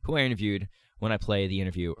 shortly who I interviewed when I play the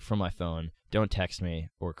interview from my phone. Don't text me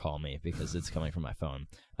or call me because it's coming from my phone.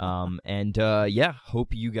 Hope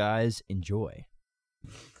you guys enjoy.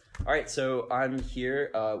 All right, so I'm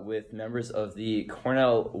here with members of the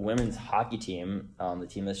Cornell women's hockey team, the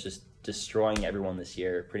team that's just destroying everyone this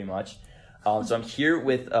year, pretty much. So I'm here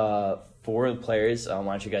with 4 players. Why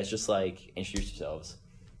don't you guys just introduce yourselves?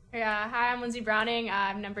 Yeah, hi, I'm Lindsay Browning.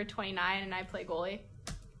 I'm number 29 and I play goalie.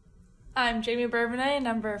 I'm Jamie Bourbonnais,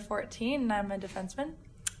 number 14, and I'm a defenseman.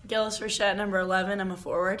 Gillis Rochette, number 11. I'm a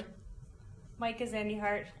forward. Mike is Andy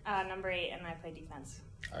Hart, number 8, and I play defense.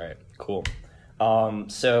 All right, cool.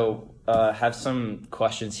 Have some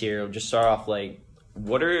questions here. We'll just start off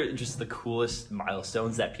what are just the coolest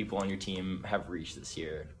milestones that people on your team have reached this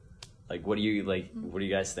year? What are you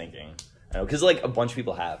guys thinking? I know, because a bunch of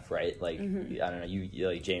people have, right? I don't know,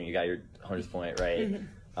 you Jamie, you got your 100th point, right?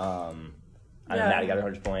 I know Maddie got her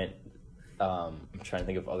 100th point. I'm trying to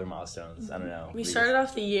think of other milestones. I don't know. We started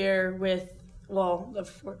off the year with, the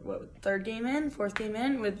fourth game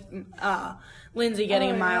in, with Lindsay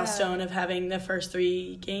getting a milestone of having the first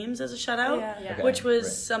 3 games as a shutout, Yeah. Okay, which was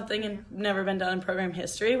right. something had never been done in program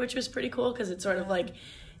history, which was pretty cool because it's sort of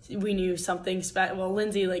we knew something special. Well,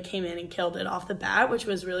 Lindsay came in and killed it off the bat, which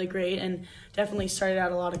was really great and definitely started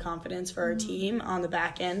out a lot of confidence for our team on the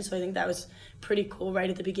back end. So I think that was pretty cool right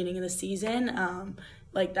at the beginning of the season.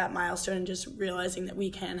 like that milestone, and just realizing that we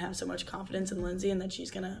can have so much confidence in Lindsay and that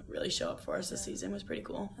she's gonna really show up for us this season was pretty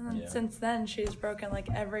cool. And then Yeah. since then, she's broken like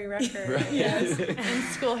every record Right. in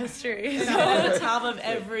school history. So at the top of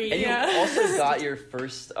every And you also got your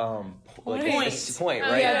first Point. point,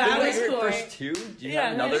 right? yeah, that Did you was get your cool. first two? Do you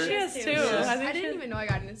have no, another? she has two. assist? I think I she didn't even know I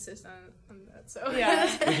got an assist on that. So Yeah.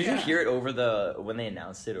 Did you hear it over when they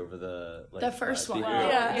announced it over the The first one. speaker?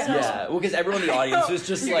 Yeah. Yeah, well, because everyone in the audience was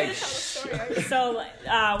just like, So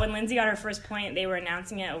when Lindsay got her first point, they were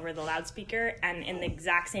announcing it over the loudspeaker, and in the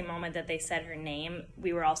exact same moment that they said her name,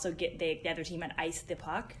 we were also the other team had iced the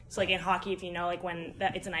puck. So like in hockey, if you know, like when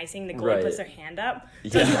it's an icing, the goalie Right. puts their hand up.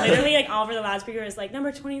 So Yeah. literally, like all over the loudspeaker is like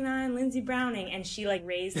number 29, Lindsay Browning, and she like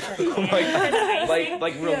raised her hand oh for my the God. icing.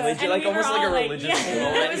 like religion, And like we were almost like a all, like, religious yeah.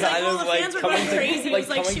 moment, It was like kind all of the like fans were coming going to crazy. It was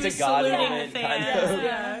like coming she to was God saluting moment, the kind fans. of.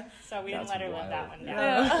 Yeah. So we didn't That's let her live wild. that one down.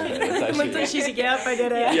 That's actually Looked like she's like, yep, I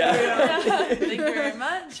did it. Yeah. Thank you very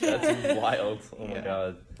much. That's wild. Oh my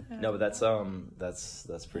God. No, but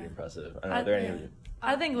that's pretty impressive. I don't know. Are there any?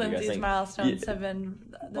 I think You guys Lindsay's think- milestones Yeah. have been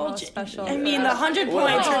the Well, most special. I mean, for the us. 100 Well,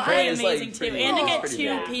 points 100 were pretty points is, like, amazing pretty- too, and to get pretty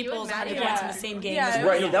two big. people's Yeah. 100 Yeah. points in the same game. Yeah. was Yeah.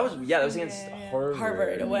 Right. really No, that was against Yeah. Harvard.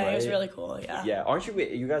 Harvard away. It was right? really cool. Yeah. Yeah, aren't you?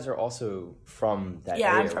 You guys are also from that Yeah,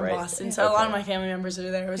 area, I'm from right? Boston, so a lot Okay. of my family members are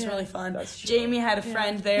there. It was Yeah. really fun. That's chill. Jamie had a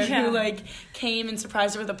friend there Yeah. who like came and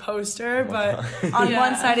surprised her with a poster, Oh my but God. on Yeah.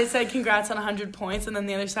 one side it said "Congrats on 100 points," and then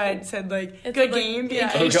the other side said like It's "Good like- game" yeah.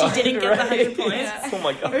 in case Oh, God, she didn't get the 100 points. Yeah. Oh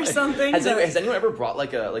my God. Or something. Has but- anyone ever brought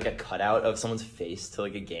like a cutout of someone's face to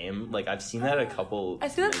like a game? Like I've seen that a couple. I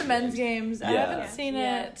see that at the men's games. I Yeah. haven't seen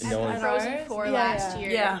Yeah. it. No At one's- Frozen ours. 4 Yeah, last yeah.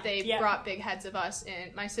 year, Yeah. they Yeah. brought big heads of us,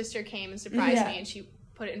 and my sister came and surprised Yeah. me, and she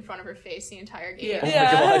put it in front of her face the entire game. Yeah. Oh Yeah.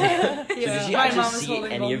 my God. So Yeah. did she My actually mom was see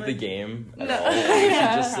holding any of both the my- game at No. all? Or was she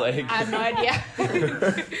just like? I have no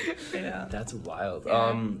idea. Yeah. That's wild.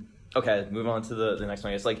 Yeah. Okay, move on to the next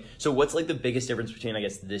one. I guess so what's like the biggest difference between I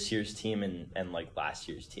guess this year's team and like last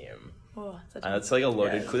year's team? Oh, such a- That's like a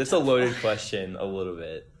loaded. Yeah, That's a loaded question a little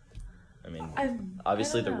bit. I mean, I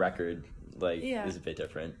obviously don't the know. record Yeah. is a bit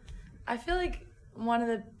different. I feel like one of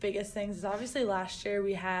the biggest things is obviously last year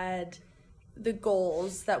we had the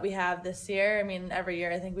goals that we have this year. I mean, every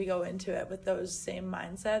year I think we go into it with those same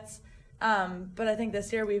mindsets. But I think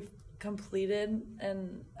this year we've completed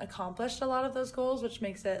and accomplished a lot of those goals, which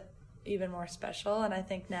makes it even more special. And I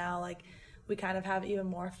think now like we kind of have even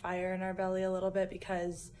more fire in our belly a little bit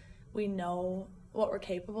because we know what we're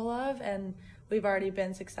capable of and we've already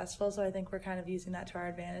been successful, so I think we're kind of using that to our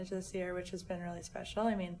advantage this year, which has been really special.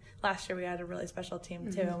 I mean, last year we had a really special team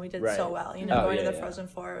too, and we did Right. so well. You know, Oh, going yeah, to the yeah. Frozen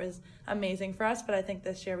Four was amazing for us, but I think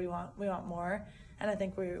this year we want more, and I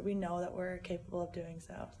think we know that we're capable of doing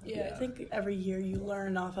so. Yeah, I think every year you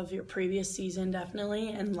learn off of your previous season, definitely.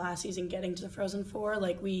 And last season, getting to the Frozen Four,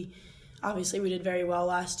 like we did very well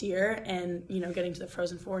last year, and getting to the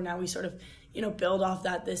Frozen Four, now we sort of build off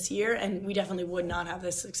that this year, and we definitely would not have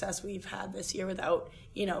the success we've had this year without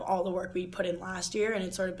all the work we put in last year, and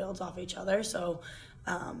it sort of builds off each other. So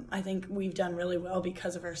I think we've done really well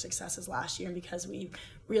because of our successes last year, and because we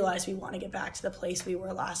realized we want to get back to the place we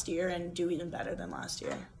were last year and do even better than last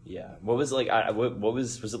year. Yeah. What was like? What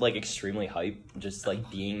was it like? Extremely hype, just like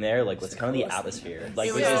being there. Like, what's kind of the atmosphere? Like,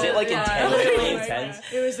 It was was it like yeah. intense? Oh Really my intense?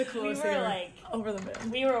 It was the We coolest were thing. like Over the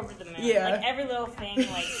moon. we were over the moon. Yeah. Like every little thing,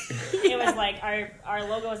 like it was like our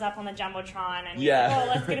logo was up on the jumbotron, and we were Yeah. like, oh,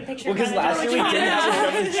 let's get a picture. Well, because in front last of the year we Jumbotron. didn't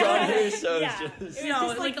have a Jumbotron here, so Yeah. it's just. It was No,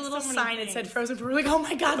 just, like a little so many sign that things. said Frozen Four. We're like, oh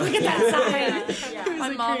my god, look at that sign. Yeah. It was, My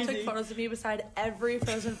like, mom crazy. took photos of me beside every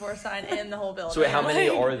Frozen 4 sign in the whole building. So wait, how many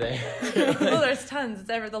Like- are there? Oh, there's tons.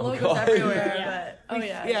 It's the logo's God. everywhere. Yeah. But oh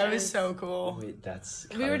yeah, Yeah, it was so cool. Wait, that's.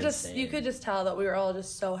 We were kinda just insane. you could just tell that we were all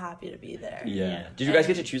just so happy to be there. Yeah. Did you guys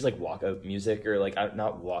get to choose like walk up music or like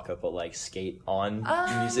not walk up but like skate on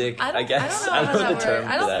music? I guess don't know how the that term. works.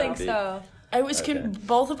 I for don't that think would be. so. It was Okay.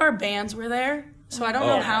 both of our bands were there, so I don't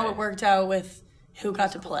know Oh. how it worked out with who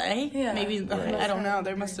got to play. Yeah. Maybe Right. I don't know.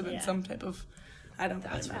 There must have been Yeah. some type of I don't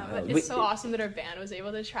know. But Wait, it's so awesome that our band was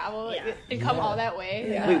able to travel Yeah. and come all that way.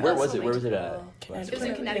 Yeah. Wait, where That's was what it? Where makes was it it at? cool. It was in It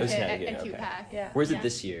was Connecticut, Connecticut, at okay. QPAC. Yeah. Where's Yeah. it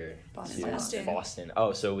this year? Boston. Boston. Boston.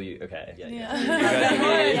 Oh, so we okay. Yeah. Yeah. You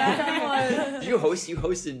guys- Yeah. Did you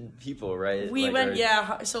hosted people, right? We Like, went, or-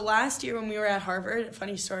 yeah. So last year when we were at Harvard,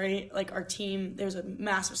 funny story, like our team, there was a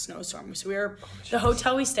massive snowstorm. So we were, the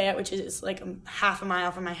hotel we stay at, which is like half a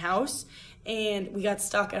mile from my house, and we got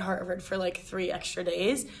stuck at Harvard for like 3 extra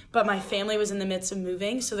days. But my family was in the midst of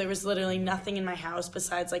moving, so there was literally nothing in my house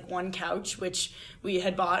besides like one couch, which we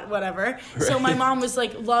had bought, whatever. Right. So my mom was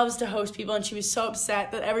like, loves to host people, and she was so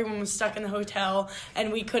upset that everyone was stuck in the hotel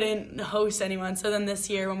and we couldn't host anyone. So then this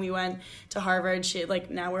year when we went to Harvard, she like,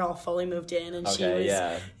 now we're all fully moved in, and she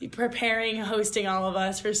was preparing, hosting all of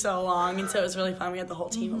us for so long, and so it was really fun. We had the whole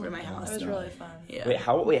team over to my house. It was really fun. Yeah. Wait,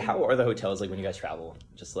 how are the hotels like when you guys travel?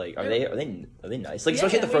 Just like are they nice? Like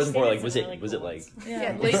especially at the Frozen Four, like was it like this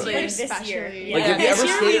year? Like have you ever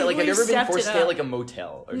stayed at like have you ever been forced to stay at like a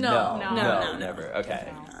motel? Or no, never. Okay.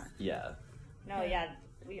 Yeah. No, yeah.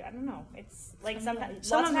 I don't know. It's like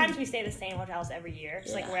sometimes we stay at the same hotels every year.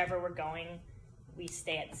 Just like wherever we're going, we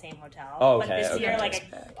stay at the same hotel. Oh, but this year, like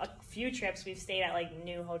a few trips, we've stayed at like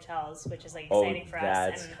new hotels, which is like exciting for us.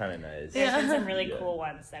 That's kind of nice. There's been some really cool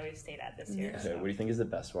ones that we've stayed at this year. Okay, what do you think is the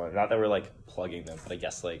best one? Not that we're like plugging them, but I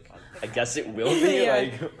guess it will be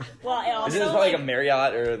like. Well, it also isn't it probably like a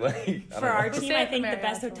Marriott or like for our team? I think the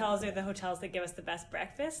best hotels are the hotels that give us the best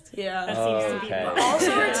breakfast. Yeah, that seems to be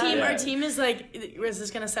also our team is like. This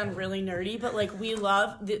is gonna sound really nerdy, but like we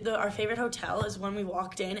love our favorite hotel is when we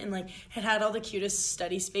walked in and like it had all the cutest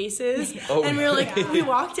study spaces, and we were like we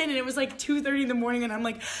walked in and it was like 2:30 in the morning, and I'm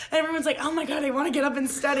like, everyone's like, oh my god, I want to get up and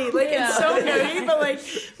study. Like it's so nerdy, but like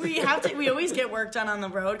we always get work done on the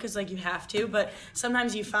road because like you have to, but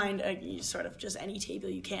sometimes you find you sort of just any table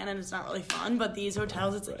you can, and it's not really fun. But these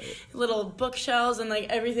hotels, it's like little bookshelves and like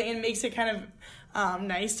everything, and it makes it kind of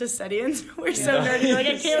nice to study in. We're so nerdy, like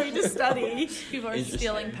I can't wait to study. People are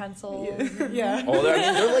stealing pencils. Yeah. Oh,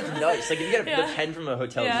 they're like nice. Like if you get the pen from a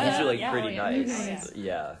hotel, it's usually like pretty nice.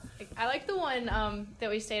 Yeah. I like the one that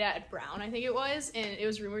we stayed at Brown, I think it was, and it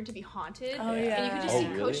was rumored to be haunted. Oh yeah. And you could just see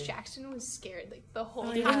really? Coach Jackson was scared like the whole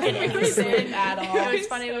time. He wasn't at all. It was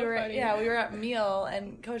funny. So We were funny. we were at meal,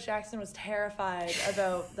 and Coach Jackson was terrified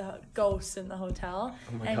about the ghosts in the hotel.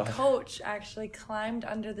 And God. Coach actually climbed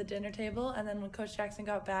under the dinner table, and then when Coach Jackson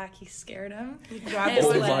got back, he scared him. He grabbed It his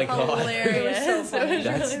was my God. hilarious. It was so funny. It was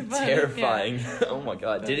That's really funny. terrifying. Oh my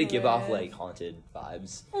god. Did it give off hilarious. like haunted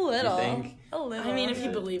vibes? A little. You think? A little. I mean, if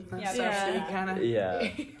you believe in that Yeah. stuff, you kind of. Yeah.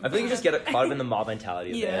 I think you just get caught up in the mob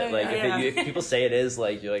mentality of it. Like if people say it is,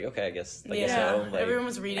 like you're like, okay, I guess so. Like, Everyone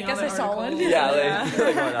was reading. I guess all the I saw articles. one. yeah,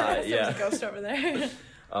 like why not? There's a ghost over there.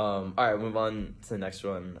 All right, move on to the next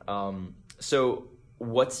one. So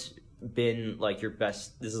what's been like your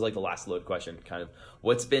best? This is like the last load question, kind of.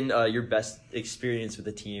 What's been your best experience with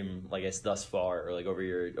the team, like I guess thus far, or like over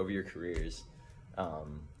your careers,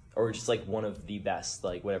 or just like one of the best,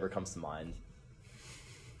 like whatever comes to mind.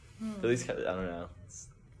 At least I don't know.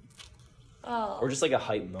 Or just like a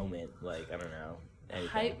hype moment, like I don't know. Anything.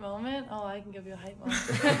 Hype moment? Oh, I can give you a hype moment.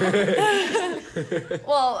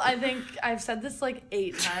 Well, I think I've said this like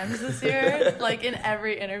 8 times this year. Like in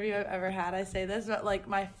every interview I've ever had, I say this, but like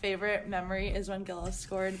my favorite memory is when Gillis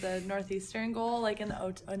scored the Northeastern goal, like in the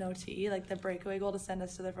OT, like the breakaway goal to send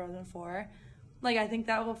us to the Frozen Four. Like, I think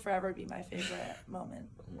that will forever be my favorite moment.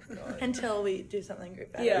 Oh my God. Until we do something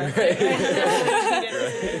great better. Yeah.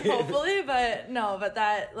 Hopefully, but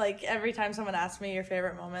that, like, every time someone asks me your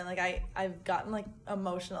favorite moment, like, I've gotten, like,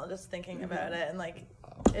 emotional just thinking about it. And, like,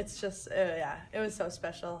 it's just, it was so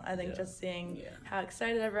special. I think just seeing how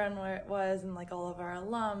excited everyone was and, like, all of our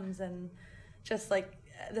alums and just, like,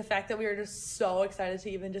 the fact that we were just so excited to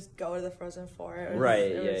even just go to the Frozen Four. It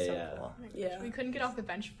was so cool. Yeah. We couldn't get off the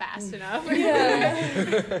bench fast enough.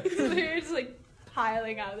 Yeah. We were just like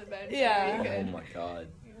piling out of the bench. Yeah. Oh my God.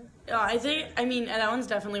 I mean, that one's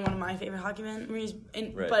definitely one of my favorite hockey memories,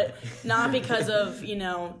 but not because of,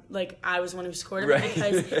 like, I was the one who scored it, but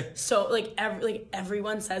because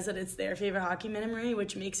everyone says that it's their favorite hockey memory,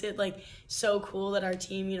 which makes it, like, so cool that our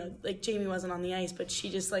team, like, Jamie wasn't on the ice, but she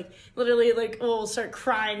just, like, literally, like, will start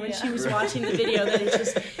crying when she was watching the video, that it's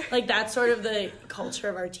just, like, that's sort of the culture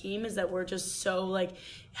of our team, is that we're just so, like,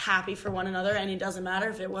 happy for one another, and it doesn't matter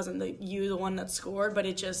if it wasn't the one that scored, but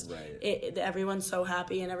it just everyone's so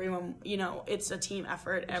happy, and everyone, it's a team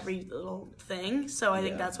effort, every little thing. So I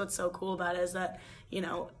think that's what's so cool about it, is that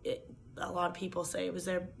a lot of people say it was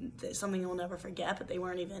something you'll never forget, but they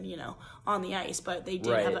weren't even on the ice, but they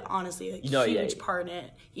did have honestly a huge part in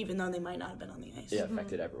it, even though they might not have been on the ice. Yeah,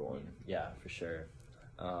 affected everyone. Yeah, for sure.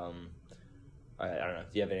 All right, I don't know,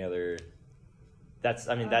 do you have any other?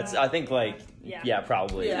 I think, like,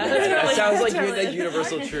 probably. Yeah. That sounds like the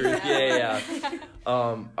universal truth. Yeah.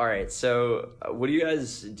 All right, so what do you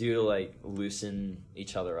guys do to, like, loosen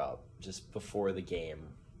each other up just before the game?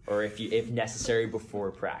 Or if necessary,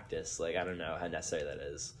 before practice? Like, I don't know how necessary that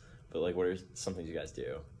is. But, like, what are some things you guys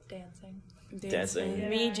do? Dancing. Dancing.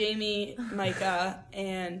 Me, Jamie, Micah,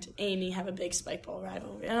 and Amy have a big spike ball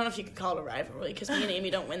rivalry. I don't know if you could call it a rivalry because me and Amy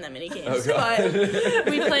don't win that many games, but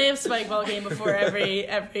we play a spike ball game before every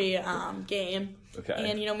game. Okay.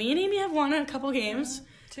 And me and Amy have won a couple games.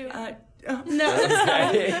 2. No,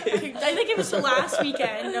 I think it was the last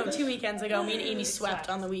weekend. No, 2 weekends ago. Me and Amy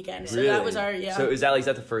swept on the weekend, so that was our So is that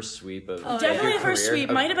the first sweep of definitely your the first career?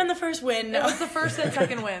 sweep. Might have been the first win. No, It was the first and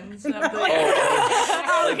second wins.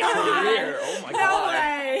 Oh, God. career. Oh my No god.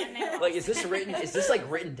 way. Like, is this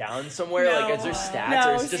written down somewhere? No. Like, is there stats,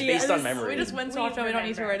 No, or is it just see, based I on just- memory? We just win so often we don't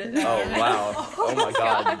need to write it down. Oh wow! Oh my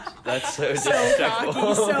god, that's so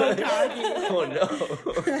disrespectful. So cocky. Oh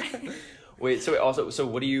no. Wait. So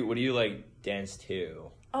what do you like dance to?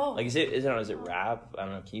 Oh. Like, is it rap? I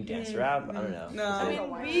don't know. Can you dance to rap? I don't know. No. I It's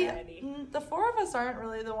a mean, while the 4 of us aren't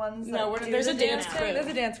really the ones. No, that do there's the a dance thing. crew. There's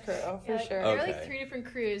a dance crew for sure. There are Okay. like 3 different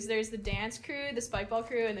crews. There's the dance crew, the spikeball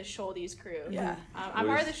crew, and the shouldies crew. Yeah. I'm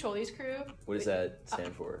What part of is- the shouldies crew. What does that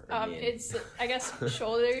stand for? Or mean? It's I guess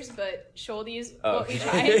shoulders, but shouldies. Oh, What we okay.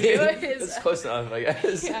 try and do is It's close enough, I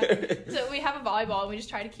guess. yeah. So we have a volleyball, and we just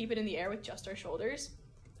try to keep it in the air with just our shoulders.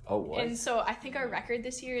 Oh what? And so I think our record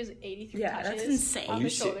this year is 83 Yeah, touches that's insane. on You the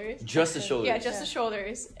see- shoulders. just the shoulders. Yeah, just the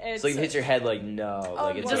shoulders. It's, So like, it hits your head like no,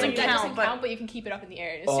 like it's well, doesn't like, that count, doesn't but- count, but you can keep it up in the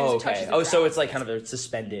air. And as soon Oh, as it okay. touches the Oh, so ground, it's like kind of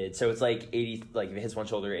suspended. So it's like 80. Like if it hits one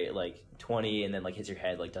shoulder, like 20, and then like hits your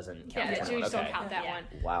head, like doesn't count. yeah, the so you just don't okay. count that Yeah. one.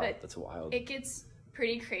 Wow, But that's wild. It gets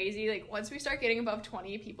pretty crazy. Like once we start getting above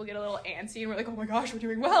 20, people get a little antsy, and we're like, oh my gosh, we're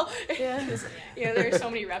doing well. Yeah. There are so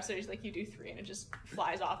many reps that are just like you do 3 and it just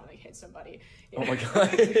flies off and like hits somebody. Oh my god.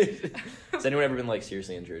 Has anyone ever been like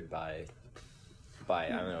seriously injured by I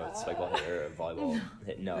don't know, a spikeball hit or a volleyball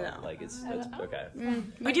hit? No, No. like it's okay.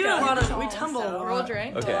 We do a lot of we tumble a Roll lot.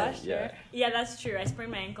 drink. Okay, last yeah. year. Yeah, that's true. I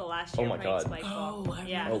sprained my ankle last year Oh my playing God. spike ball. Oh, I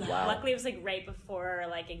yeah. remember that. Oh, wow. Luckily, it was like right before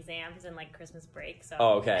like exams and like Christmas break. So.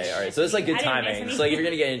 Oh, okay, all right. So it's like good I didn't miss timing. So like if you're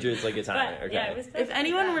gonna get injured, it's like good But, timing. Okay. yeah, it was If perfect.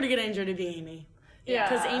 anyone were to get injured, it'd be Amy. Yeah.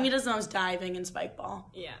 Because Amy does the most diving and spike ball.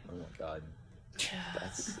 Yeah. Oh my god.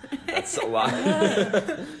 That's a lot.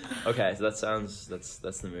 Okay, so that's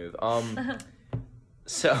the move.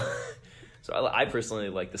 So I personally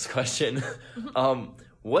like this question.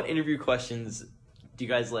 What interview questions do you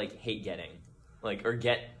guys like hate getting? Like or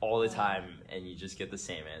get all the time and you just get the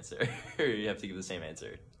same answer? Or you have to give the same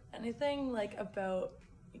answer? Anything like about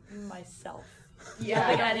myself. Yeah,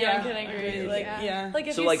 Like anyone yeah. can agree. Like, Yeah. like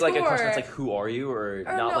if So you like score, a question that's like who are you or or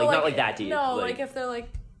not no, not like that deep. No, like if they're like,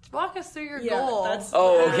 walk us through your Yeah, goal. that's-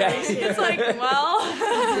 Oh, okay. It's like, well,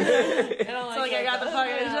 I don't It's like I got the that.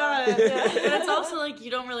 fucking Yeah. shot. But it's also like you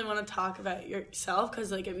don't really want to talk about yourself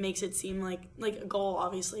because like it makes it seem like a goal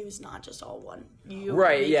obviously was not just all one. You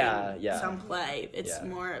Right, making yeah. Some play. It's Yeah.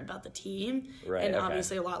 more about the team, Right, and okay.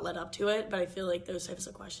 obviously a lot led up to it. But I feel like those types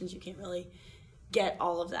of questions you can't really get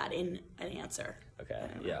all of that in an answer. Okay,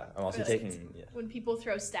 yeah. I'm also Really? taking When people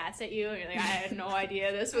throw stats at you and you're like, I had no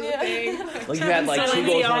idea this was Yeah. a thing. like you had like So 2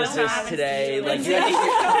 Lindsay goals, 1 always assist happens to today. you, Like Lindsay. you had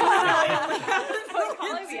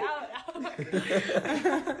Calling me out.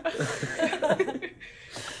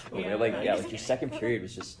 like your second period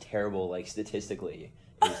was just terrible. Like statistically,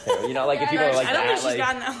 it was terrible. You know, like if people are like I don't that, think she's like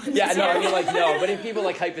gotten that one. yeah, this no, I year. mean like no, but if people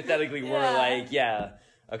like hypothetically were Yeah. like yeah.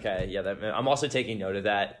 Okay, yeah, I'm also taking note of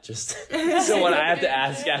that. Just so when I have to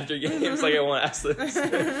ask after games, like I want to ask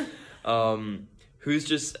this. Who's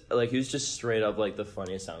just straight up like the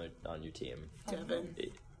funniest on your team? Devin.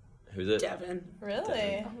 Who's it? Devin.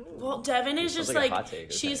 Really? Well, Devin is Sounds just like a like hot take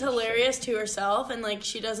or she's something. hilarious to herself, and like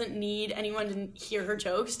she doesn't need anyone to hear her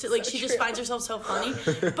jokes. To like, So she just true. finds herself so funny.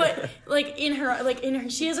 But like in her,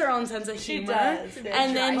 she has her own sense of She humor. does.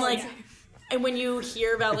 And then Tries. like, and when you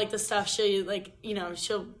hear about like the stuff she like,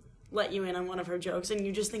 she'll let you in on one of her jokes, and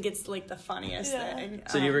you just think it's like the funniest Yeah. thing.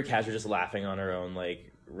 So do you ever catch her just laughing on her own, like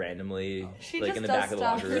randomly, She like just in the does back of the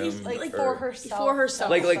stuff laundry room, like or- for herself. For herself.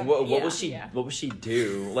 Like what Yeah. was she? Yeah. What was she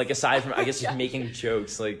do? Like aside from I guess just making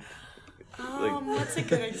jokes, like That's a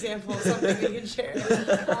good example of something we can share.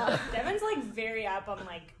 Devin's like very up on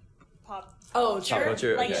like pop. Oh, Pop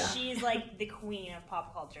culture, Like okay. she's like the queen of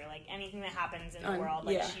pop culture. Like anything that happens in the Um, world,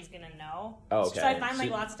 like yeah. she's gonna know. Oh, okay. So I find like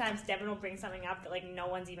So- lots of times Devin will bring something up that like no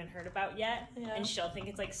one's even heard about yet, Yeah. and she'll think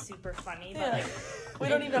it's like super funny, Yeah. but like We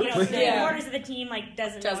don't even you know, understand. 3/4 of the team like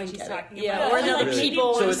doesn't know what she's get it. talking Yeah, about. or And, they're like Really?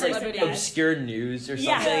 people So or it's like celebrities. obscure news or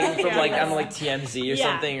Yeah. something from like Yeah. on like TMZ or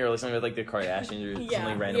Yeah. something or like something with like the Kardashians or Yeah.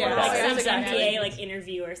 something random Yeah. like like that. some Exactly. NBA like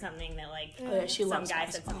interview or something that like Oh, yeah, she some loves guy said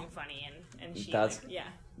basketball. something funny and she That's- like,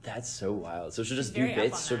 That's so wild. So she'll just Very do up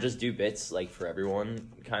bits. on She'll that. just do bits like for everyone,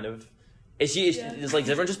 kind of. Does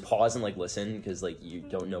everyone just pause and like listen because like you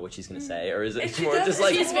don't know what she's gonna say, or is it She more does- just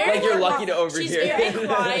like she's very you're lucky to overhear? She's very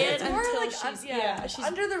quiet It's more until like she's she's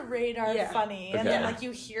under the radar funny, and Okay. then like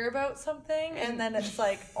you hear about something, and then it's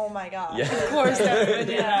like, oh my god. Yeah. Of course,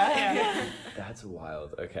 yeah. That's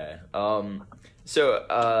wild. Okay.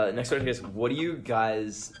 So next question is, what do you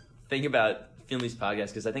guys think about Finley's podcast?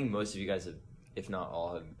 Because I think most of you guys have, if not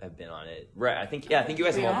all, have been on it. Right. I think you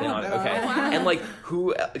guys have all been on it. Okay. And like,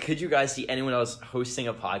 who could you guys see anyone else hosting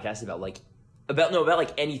a podcast about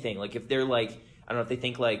anything? Like if they're like, I don't know, if they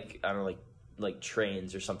think like, I don't know, like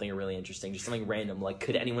trains or something are really interesting, just something random. Like,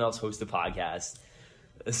 could anyone else host a podcast?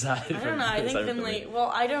 I don't know. I think Finley.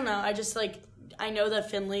 Well, I don't know. I just like. I know that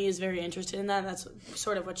Finley is very interested in that. That's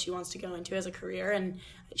sort of what she wants to go into as a career, and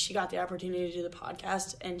she got the opportunity to do the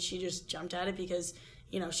podcast, and she just jumped at it because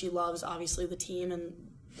she loves obviously the team and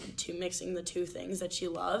mixing the two things that she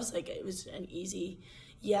loves. Like it was an easy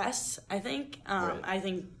yes, I think. Right. I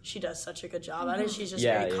think she does such a good job at it. She's just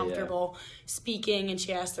Yeah, very yeah, comfortable speaking, and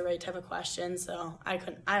she asks the right type of questions. So I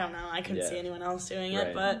don't know. I couldn't Yeah. see anyone else doing Right.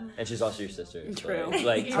 it, but and she's also your sister. So, True.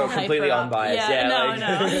 like I'll hype completely her up. unbiased. Yeah,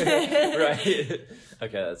 Yeah. no. Right.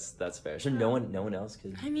 Okay, that's fair. So no one else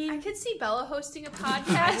could. I mean, I could see Bella hosting a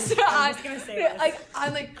podcast. I was gonna say this. like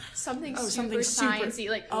on like something something super super- sciencey,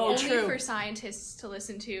 like Oh, only true. for scientists to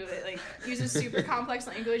listen to. It like uses super complex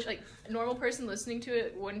language. Like a normal person listening to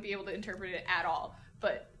it wouldn't be able to interpret it at all.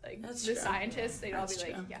 But like That's the true. scientists, they'd all be That's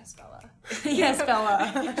like, true. "Yes, Bella." yes,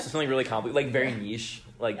 Bella. Something really complicated, like very niche,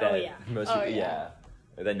 like that. Oh, yeah. Most Oh, people, yeah.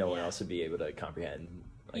 that no one else would be able to comprehend.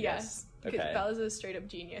 I Yes, guess. because Okay. Bella's a straight up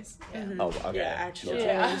genius. Yeah. Oh, okay. Yeah, actually.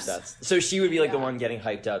 That's- Yeah. so she would be like the Yeah. one getting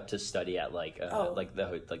hyped up to study at like the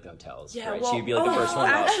hotels. Yeah, right? well, She'd be like the first one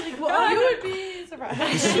up. actually, well, You would be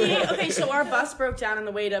surprised. okay, so our bus broke down on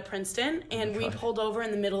the way to Princeton, and we pulled over in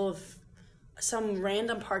the middle of some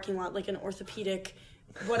random parking lot, like an orthopedic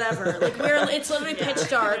whatever. Like it's literally pitch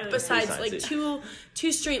dark besides like two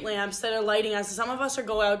street lamps that are lighting us. Some of us are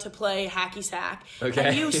go out to play hacky sack. Okay.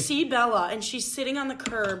 And you see Bella, and she's sitting on the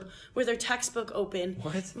curb with her textbook open.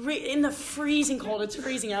 What? In the freezing cold, it's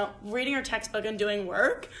freezing out, reading her textbook and doing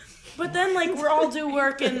work. But then like we're all do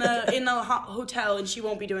work in the hotel, and she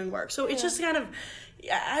won't be doing work. So it's just kind of.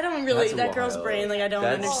 I don't really That's that girl's wild. brain. Like I don't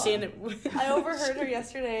That's- understand it. I overheard her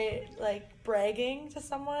yesterday, like bragging to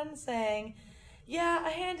someone, saying, "Yeah, I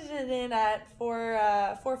handed it in at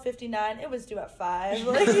 4:59. It was due at 5."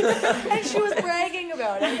 Like, and she was bragging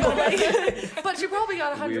about it. But, like, but she probably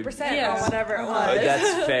got 100% Yeah. on whatever it Oh, was.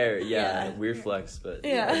 that's fair. Yeah. Yeah. Weird flex, but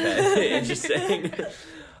Yeah. okay. Interesting.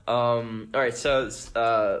 All right. So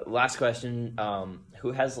last question.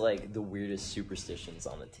 Who has like the weirdest superstitions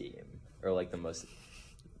on the team, or like the most?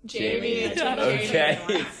 Jamie. Okay.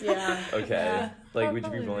 Yeah. Okay. Yeah, Like, would you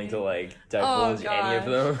be probably willing me. to like divulge any of gosh.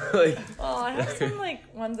 them? Like, Well, I have some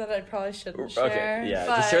like ones that I probably shouldn't share. okay. Yeah.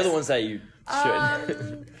 but, Just share the ones that you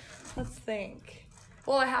should. Let's think.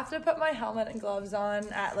 Well, I have to put my helmet and gloves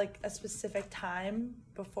on at like a specific time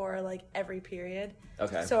before like every period.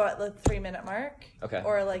 Okay. So at the 3-minute mark. Okay.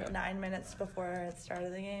 Or like Okay. 9 minutes before it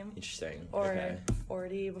started the game. Interesting. Or Okay.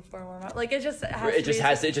 40 before warm up. Like it just has It to just be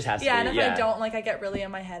has to. It just has yeah, to. and if be, yeah. I don't, like I get really in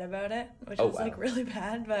my head about it, which Oh, is like wow. really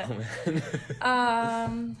bad. But Oh,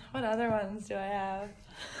 man. what other ones do I have?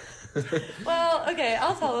 Well, okay,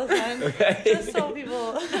 I'll tell this one. Okay. Just so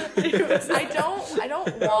people I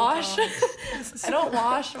don't wash I don't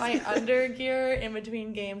wash my under gear in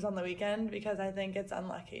between games on the weekend because I think it's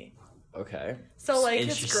unlucky. Okay. So like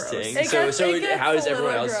it's Interesting. gross. So It gets how does a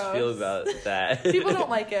everyone little else gross. feel about that? People don't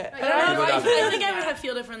like it. But I, People don't- I think I would have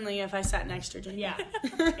feel differently if I sat next to Jamie. Yeah,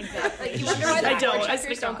 exactly. Like you wonder why the I don't. court I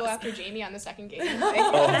checkers speak don't go honest. after Jamie on the second game.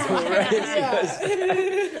 Oh, right. Yes.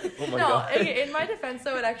 Oh my no, god. in my defense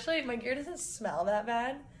though, it actually my gear doesn't smell that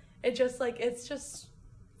bad. It just like it's just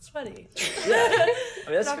sweaty. I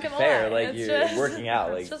mean, that's Not gonna fair. lie, Like it's you're just- working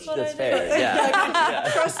out. Like it's just what that's I do. fair. Yeah.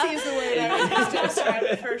 Crusty is the word I would use to describe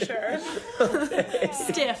it for sure.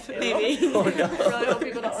 Stiff, maybe. Oh I no. really hope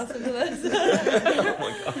people don't listen to this.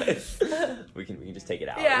 Oh my god. We can just take it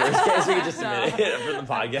out. Yeah. Worst case, we can just submit No. it for the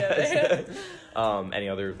podcast. Any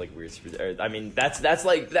other like weird super? I mean, that's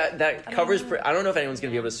like that covers. I don't know if anyone's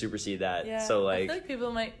gonna be able to supersede that. Yeah. So I like. feel like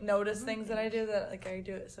people might notice things that I do that like I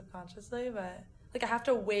do it subconsciously, but like I have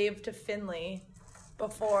to wave to Finley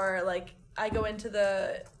before like I go into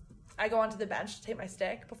the I go onto the bench to take my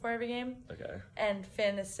stick before every game. Okay. And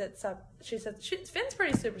Finn sits up. Finn's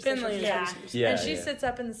pretty superstitious. Finley, Yeah. And she sits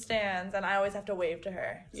up in the stands, and I always have to wave to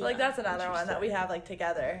her. So like that's another one that we have like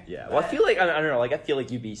together. Yeah. Well, I feel like I don't know. Like I feel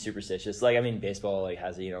like you'd be superstitious. Like I mean, baseball like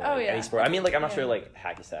has any sport. I mean, like I'm not sure like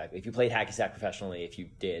hacky sack. If you played hacky sack professionally, if you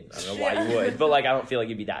did, I don't know why you would, but like I don't feel like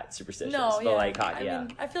you'd be that superstitious. No, but like hockey, I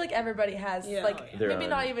mean, I feel like everybody has like Their maybe own.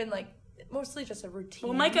 not even like mostly just a routine.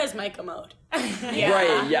 Well, Micah is Micah mode.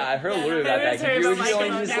 Right. Yeah, I heard a little bit about that. heard Could you about just Micah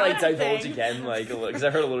like now, it's a divulge thing. again, like because I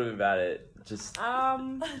heard a little bit about it. Just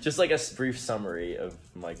like a brief summary of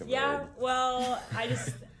Micah Yeah, mode. well, I guess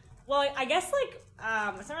like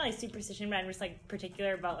it's not really superstition, but I'm just like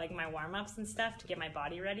particular about like my warm ups and stuff to get my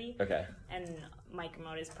body ready. Okay. And Micah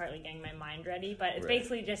mode is partly getting my mind ready, but it's Right.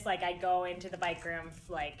 basically just like I go into the bike room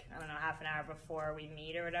like I don't know half an hour before we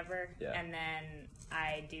meet or whatever, Yeah. and then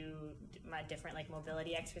I do my different like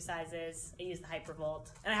mobility exercises. I use the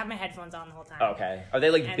Hypervolt, and I have my headphones on the whole time. Okay. Are they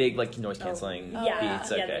like And- big like noise canceling Yeah.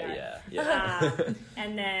 beats? Yeah, Okay. they Yeah.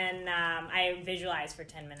 And then I visualize for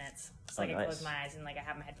 10 minutes. So like Oh, I nice. close my eyes and like I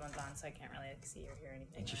have my headphones on, so I can't really like, see or hear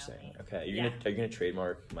anything. Interesting. around me. Okay. Are Yeah. you gonna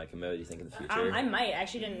trademark Micah mode? Do you think in the future? I might. I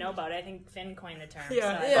actually didn't know about it. I think Finn coined the term.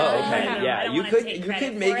 Yeah. So Yeah. Oh, I okay. don't know. I Yeah, don't you wanna could take you credit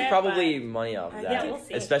could for make it, probably but- money off of that. Yeah, we'll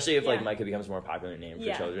see. Especially if like Yeah. Micah becomes a more popular name for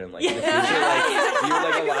Yeah. children. Like in the future, like you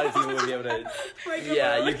like a lot of people would be able to.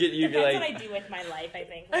 Yeah, you'd be Depends what I like. do with my life, I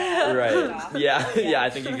think. Right. Yeah. Yeah. I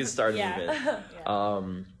think you could start a Yeah. movement.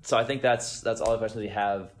 So I think that's all the questions we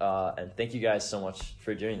have. And thank you guys so much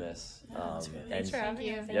for doing this. Thanks for And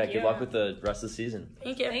having us. yeah, good luck with the rest of the season.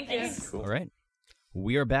 Thank you. Thank you. Cool. All right.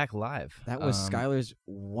 We are back live. That was Um, Skylar's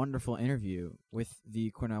wonderful interview with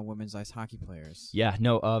the Cornell women's ice hockey players. Yeah,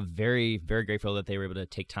 no, very, very grateful that they were able to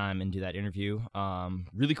take time and do that interview.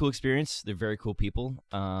 Really cool experience. They're very cool people.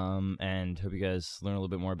 And hope you guys learn a little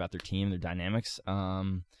bit more about their team, their dynamics.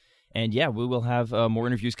 And yeah, we will have more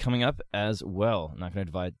interviews coming up as well. I'm not going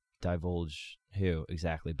to divulge who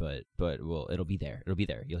exactly, but it'll be there. It'll be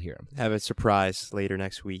there. You'll hear them. Have a surprise later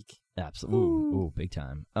next week. Absolutely. Ooh, big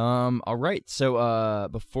time. All right. So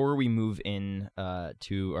before we move in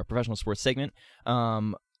to our professional sports segment,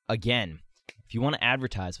 again, if you want to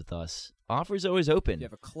advertise with us, offer's always open. If you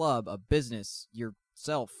have a club, a business,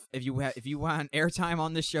 yourself, if you want airtime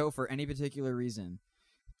on this show for any particular reason,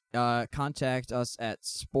 contact us at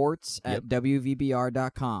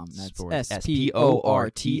sports@wvbr.com. That's Sports, SPORTS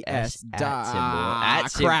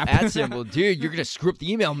at symbol. Dude, you're gonna screw up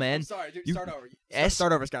the email, man. Sorry, dude, You- start over. S-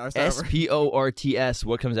 Start over, Skylar. Start over. SPORTS.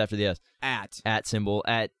 What comes after the S? At Symbol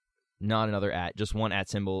at not another at, just one at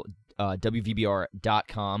symbol.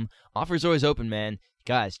 WVBR.com. Offer's always open, man.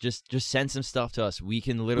 Guys, just send some stuff to us. We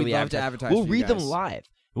can literally We'd love to advertise We'll for you read them guys. live.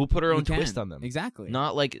 We'll put our We own can. twist on them. Exactly.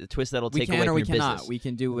 Not like a twist that'll we take can away or from we your cannot. business. We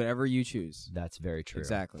can do whatever you choose. That's very true.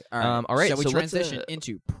 Exactly. All right. All right, So we so let's, transition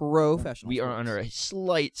into professional. We are sports. under a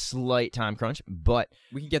slight time crunch, but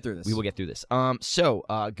We can get through this. we will get through this. So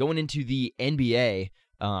going into the NBA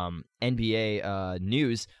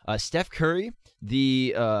news, Steph Curry,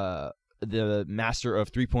 the master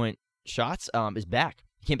of 3-point shots, is back.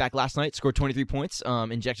 He came back last night, scored 23 points,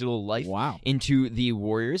 injected a little life into the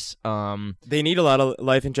Warriors. They need a lot of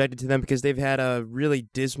life injected to them because they've had a really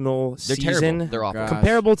dismal They're season. terrible. They're awful. Gosh.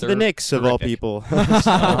 Comparable to the They're Knicks of all horrific. people.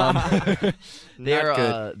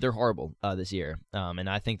 They're horrible this year, and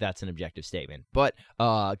I think that's an objective statement. But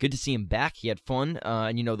good to see him back. He had fun,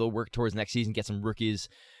 and they'll work towards next season, get some rookies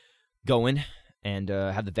going, and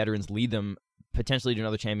have the veterans lead them potentially to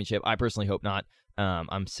another championship. I personally hope not.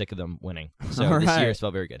 I'm sick of them winning. So All this right. year has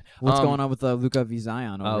felt very good. What's going on with Luka v.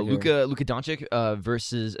 Zion over here? Luka Doncic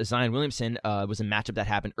versus Zion Williamson was a matchup that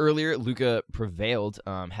happened earlier. Luka prevailed,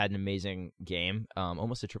 had an amazing game,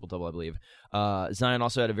 almost a triple-double, I believe. Zion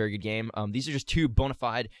also had a very good game. These are just two bona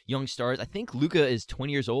fide young stars. I think Luka is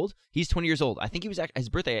 20 years old. He's 20 years old. I think his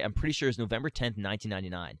birthday, I'm pretty sure, is November 10th,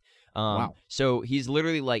 1999. Wow. So he's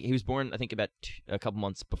literally he was born, I think, about a couple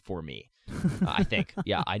months before me. I think.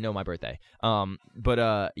 Yeah, I know my birthday.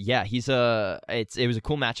 But yeah, he's it was a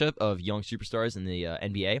cool matchup of young superstars in the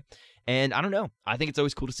NBA, and I don't know. I think it's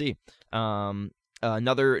always cool to see.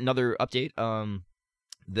 Another update.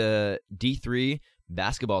 The D3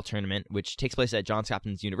 basketball tournament, which takes place at Johns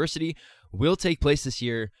Hopkins University, will take place this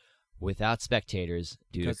year without spectators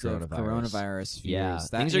due Because to of coronavirus. coronavirus fears. Yeah, That-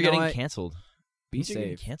 things you are know getting what? canceled. Be Things are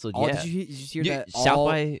getting safe. canceled. All- Yeah. Did you hear that? South all,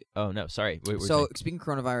 by? Oh no, sorry. Wait, so speaking of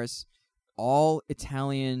coronavirus, all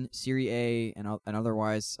Italian Serie A and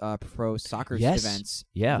otherwise pro soccer Yes. events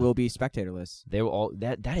Yeah. will be spectatorless. They were all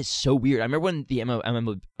that is so weird. I remember when the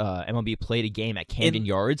MLB played a game at Camden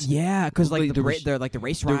Yards. Yeah, because like There was- the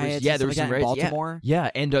race there was- riots. yeah, and there was stuff some like that in riots, yeah. Baltimore. Yeah,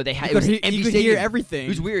 and they had You it was could, an empty you could hear stadium. everything. It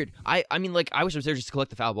was weird. I mean, like I was there just to collect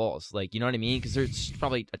the foul balls, like you know what I mean, because there's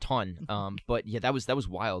probably a ton. But yeah, that was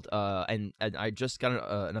wild. And I just got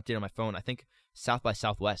an update on my phone. I think South by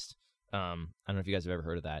Southwest. I don't know if you guys have ever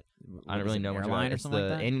heard of that. I don't really know much about airline it. or It's something the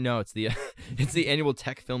like that. no, it's the it's the annual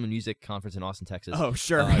Tech Film and Music Conference in Austin, Texas. Oh,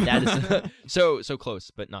 sure. That is so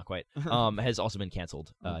close, but not quite. Has also been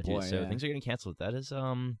canceled. Oh, Too. boy, So yeah. things are getting canceled. That is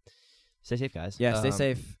stay safe, guys. Yeah, stay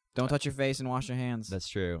safe. Don't touch your face and wash your hands. That's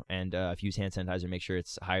true. And if you use hand sanitizer, make sure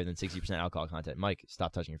it's higher than 60% alcohol content. Mike,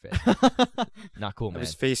 stop touching your face. Not cool, I'm man.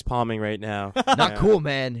 just face palming right now. Not cool,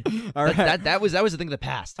 man. All right. That was a thing of the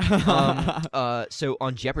past. So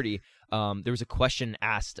on Jeopardy, there was a question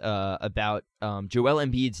asked about Joel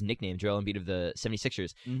Embiid's nickname, Joel Embiid of the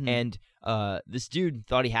 76ers, Mhm. and this dude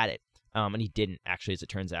thought he had it. And he didn't, actually, as it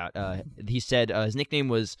turns out. He said his nickname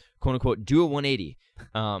was, quote unquote, do a 180.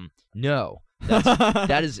 No,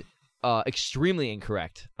 that is extremely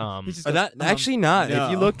incorrect. Actually not. No.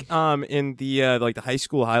 If you look in the like the high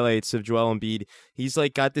school highlights of Joel Embiid, he's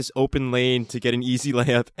like got this open lane to get an easy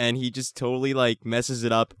layup, and he just totally like messes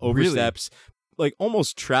it up, oversteps, like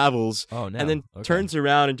almost travels, Oh, no. and then Okay. turns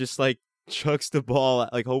around and just like chucks the ball,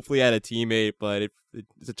 like hopefully at a teammate, but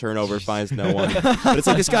it's a turnover, finds no one. But it's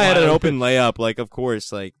like this guy had an open layup, like of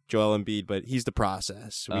course, like Joel Embiid, but he's the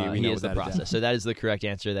process. We He know is the without a doubt. process. So that is the correct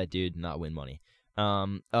answer. That dude did not win money.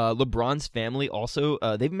 LeBron's family also,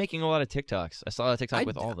 they've been making a lot of TikToks. I saw a TikTok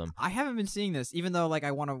with all of them. I haven't been seeing this, even though like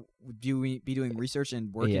I want to be doing research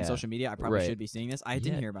and work Yeah. in social media. I probably Right. should be seeing this. I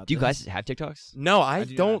didn't Yeah. hear about. Do you this. guys have TikToks? No, I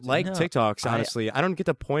do don't not. like No. TikToks. Honestly, I don't get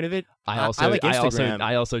the point of it. I I also like Instagram.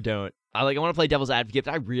 I also don't. I want to play devil's advocate,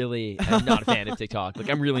 but I really am not a fan of TikTok. Like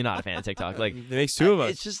I'm really not a fan of TikTok. Like It makes two of us.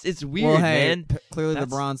 It's just it's weird, Well, hey, man. clearly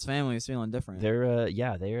That's- LeBron's family is feeling different. They're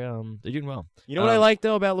doing well. You know what I like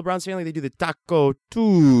though about LeBron's family? They do the Taco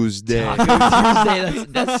Tuesday. Taco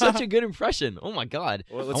Tuesday. That's such a good impression. Oh my god.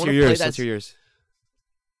 Well, I let's wanna hear play yours. that Let's hear yours.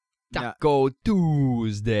 Taco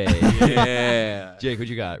Tuesday. Yeah. Jake, what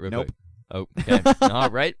you got? Real Nope. quick. Oh, okay. All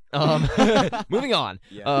right. Moving on.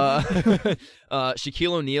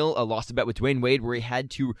 Shaquille O'Neal lost a bet with Dwayne Wade where he had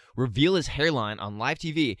to reveal his hairline on live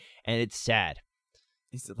TV, and it's sad.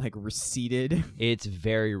 Is it like receded? It's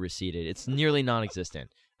very receded. It's nearly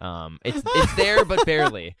non-existent. It's there, but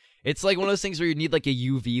barely. It's like one of those things where you need like a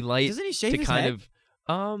UV light Doesn't he shave to his kind head?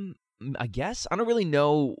 of. I guess I don't really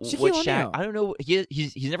know Shaquille what Shaq. O'Neal. I don't know.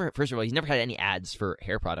 He's never. First of all, he's never had any ads for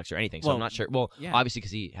hair products or anything. So Well, I'm not sure. Well, yeah. obviously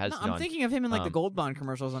because he has No, none. I'm thinking of him in like the Um, Gold Bond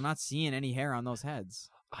commercials. I'm not seeing any hair on those heads.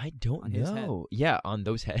 I don't on his head. know. Yeah, on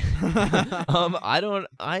those heads. I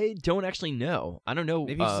don't actually know. I don't know.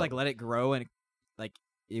 Maybe he just like let it grow and like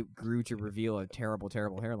it grew to reveal a terrible,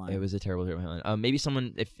 terrible hairline. It was a terrible hairline. Maybe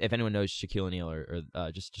someone, if anyone knows Shaquille O'Neal, or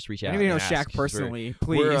just reach out. Anybody know and ask, Shaq 'cause personally?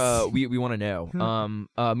 We're, Please. we want to know.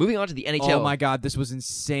 Moving on to the NHL. Oh my God, this was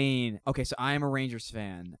insane. Okay, so I am a Rangers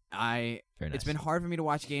fan. Very nice. It's been hard for me to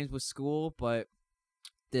watch games with school, but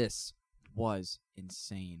this was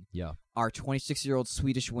insane. Yeah. Our 26-year-old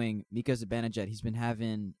Swedish wing, Mika Zibanejad, he's been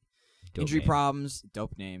having Dope injury name. problems.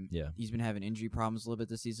 Dope name. Yeah. He's been having injury problems a little bit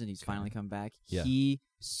this season. He's finally come back. Yeah. He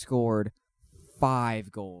scored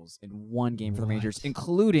 5 goals in one game for the Rangers, What?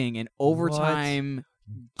 including an overtime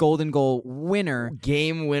golden goal winner.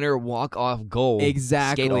 Game winner walk off goal.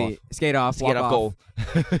 Exactly. Skate off. Skate off goal.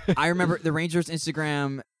 I remember the Rangers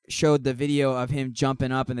Instagram showed the video of him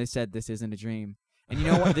jumping up, and they said, "This isn't a dream." And you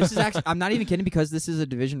know what? This is actually, I'm not even kidding, because this is a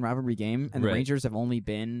division rivalry game, and the Right. Rangers have only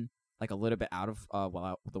been like a little bit out of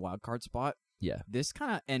the wild card spot. Yeah. This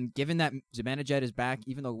kind of, and given that Zibanejad is back,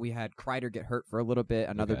 even though we had Kreider get hurt for a little bit,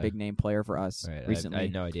 another Okay. big name player for us Right, recently. I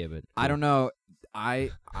had no idea, but I don't know. I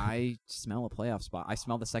smell a playoff spot. I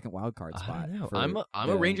smell the second wild card I spot. don't know. for I'm a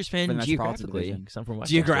the- Rangers for the fan Metropolitan geographically Division. because I'm from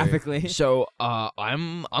Westchester. Geographically. So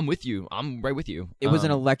I'm with you. I'm right with you. It was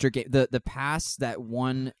an electric game. The pass that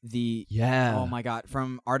won the Yeah. oh my God,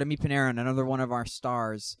 from Artemi Panarin, another one of our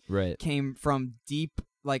stars, Right. came from deep,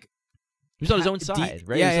 like He was on his own deep- side,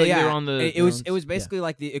 right? Yeah, It was like yeah, they yeah. were on the. It their was own- basically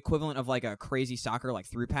like the equivalent of like a crazy soccer like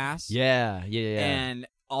through pass. Yeah. And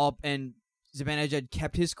Zibanejad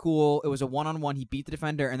kept his cool. It was a 1-on-1. He beat the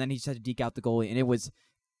defender, and then he just had to deke out the goalie, and it was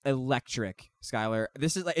electric, Skylar.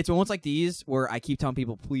 This is like it's almost like these where I keep telling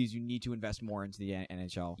people, please, you need to invest more into the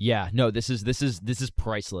NHL. Yeah, no, this is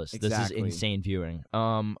priceless. Exactly. This is insane viewing.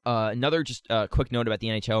 Another just quick note about the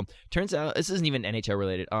NHL. Turns out this isn't even NHL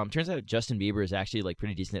related. Turns out Justin Bieber is actually like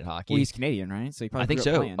pretty decent at hockey. Well, he's Canadian, right? So he probably I think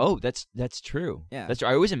grew up so. playing. Oh, that's true. Yeah. That's true.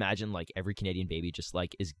 I always imagine like every Canadian baby just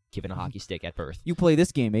like is given a hockey stick at birth. You play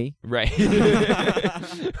this game, eh? Right.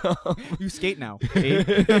 You skate now.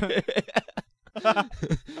 Eh?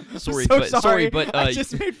 Sorry, so but sorry, but I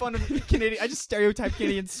just made fun of Canadian. I just stereotyped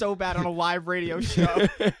Canadians so bad on a live radio show.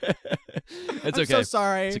 It's I'm okay. so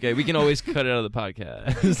sorry. It's okay. We can always cut it out of the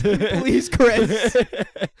podcast. Please, Chris.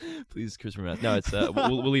 Please, Chris Ramirez. No, it's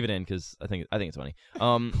we'll leave it in because I think it's funny.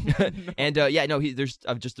 And there's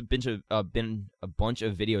just been a bunch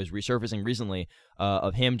of videos resurfacing recently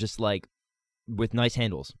of him just like with nice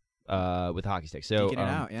handles with hockey sticks. So Taking it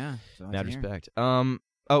out, yeah. So mad that's here. respect.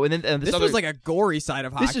 Oh, and then This was like a gory side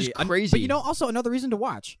of hockey. This is crazy. But you know, also another reason to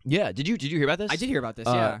watch. Yeah. Did you hear about this? I did hear about this.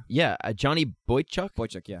 Johnny Boychuk.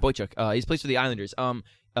 Boychuk. He's plays for the Islanders.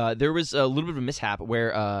 There was a little bit of a mishap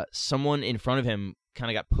where someone in front of him kind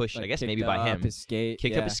of got pushed. Like I guess kicked maybe by up him. His skate.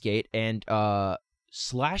 Kicked up his skate and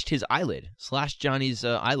slashed his eyelid. Slashed Johnny's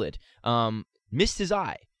eyelid. Missed his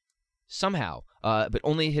eye somehow. But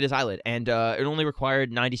only hit his eyelid, and it only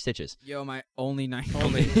required 90 stitches. Yo, my only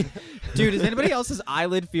 90. Dude, does anybody else's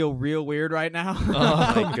eyelid feel real weird right now?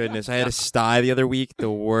 Oh my goodness! I had a sty the other week. The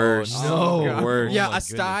worst. Oh, no. The worst. Yeah, my a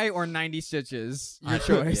sty or 90 stitches. Your I-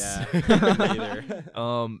 choice. Yeah. Either.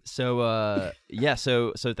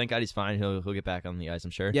 So thank God he's fine. He'll get back on the ice,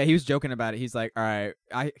 I'm sure. Yeah, he was joking about it. He's like, all right,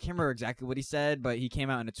 I can't remember exactly what he said, but he came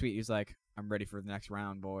out in a tweet. He was like, I'm ready for the next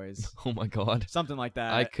round, boys. Oh my God. Something like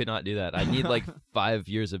that. I could not do that. I need like 5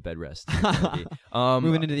 years of bed rest.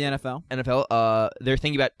 Moving into the NFL. NFL, they're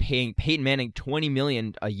thinking about paying Peyton Manning $20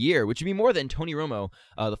 million a year, which would be more than Tony Romo,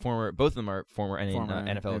 both of them are former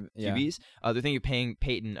NFL yeah. QBs. They're thinking of paying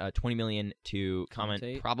Peyton $20 million to comment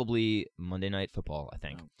Commentate? probably Monday Night Football. I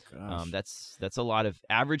think Oh, gosh. that's a lot of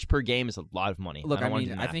average per game is a lot of money. Look, I, don't I wanna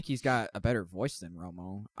mean, do I math. think he's got a better voice than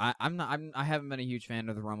Romo. I haven't been a huge fan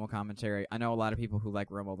of the Romo commentary. I know a lot of people who like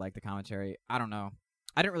Romo like the commentary. I don't know.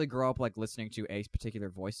 I didn't really grow up like listening to a particular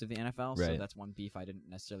voice of the NFL, so Right. that's one beef I didn't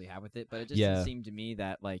necessarily have with it. But it just Yeah. seemed to me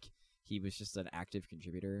that like he was just an active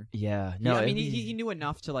contributor. Yeah, No, no, I mean he knew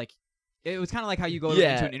enough to like. It was kind of like how you go into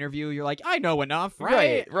an interview. You're like, I know enough,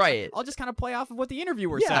 right? right. I'll just kind of play off of what the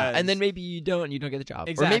interviewer Yeah, says. and then maybe you don't get the job,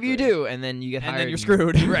 or maybe you Exactly. do, and then you get And hired, then you're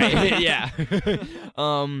screwed. right? Yeah.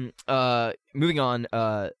 Moving on.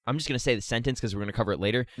 I'm just gonna say the sentence because we're gonna cover it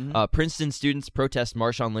later. Mhm. Princeton students protest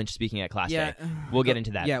Marshawn Lynch speaking at Class yeah, Day. We'll get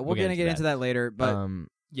into that. Yeah, we're gonna get into that later. But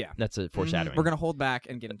yeah, that's a foreshadowing. we're gonna hold back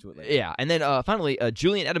and get into it later. Yeah, and then finally,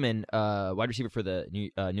 Julian Edelman, wide receiver for the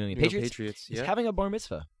New England Patriots, he's yeah. having a bar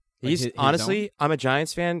mitzvah. He's his honestly, I'm a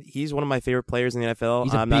Giants fan. He's one of my favorite players in the NFL.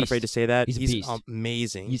 He's a I'm not beast. afraid to say that. He's a beast.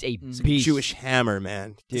 amazing. He's a He's a beast. Jewish hammer,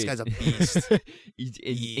 man. This Dude. guy's a beast. He's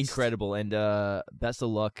Beast. incredible, and best of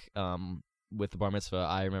luck with the bar mitzvah.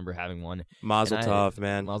 I remember having one. Mazel And tov,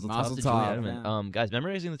 man. Mazel Mazel tov to Julian tov, Edelman. yeah. Guys,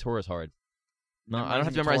 memorizing the Torah is hard. No, I don't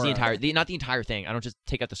have to Memorizing memorize the the entire, not the entire thing. I don't just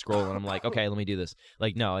take out the scroll and I'm like, okay, let me do this.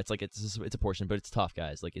 Like, no, it's like it's a portion, but it's tough,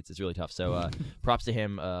 guys. Like, it's really tough. So, props to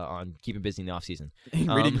him on keeping busy in the off season.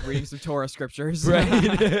 reading some Torah scriptures.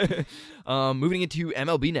 Right. Moving into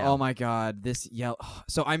MLB now. Oh my God, this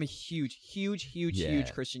So I'm a huge Yeah.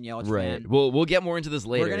 Christian Yelich Right. fan. We'll get more into this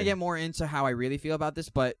later. We're gonna get more into how I really feel about this,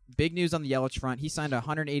 but big news on the Yelich front. He signed a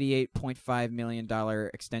 $188.5 million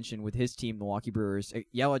extension with his team, Milwaukee Brewers.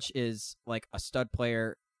 Yelich is like a stud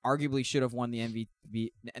player. Arguably should have won the MVP,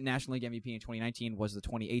 National League MVP in 2019. Was the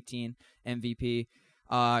 2018 MVP.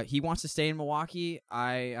 He wants to stay in Milwaukee.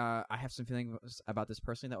 I have some feelings about this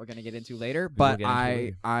personally that we're gonna get into later, but get into it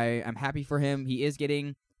later. I am happy for him. He is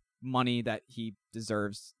getting money that he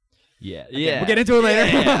deserves. Yeah. Again, Yeah. we'll get into it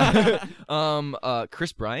later. Yeah.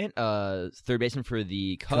 Chris Bryant, third baseman for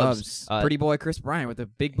the Cubs. Pretty boy Chris Bryant with the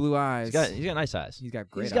big blue eyes. He's got nice eyes. He's got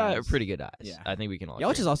great He's got eyes. pretty good eyes. Yeah. I think we can all.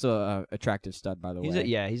 Yelich agree. is also a attractive stud, by the way.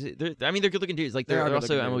 I mean, they're good looking dudes. Like They they're are also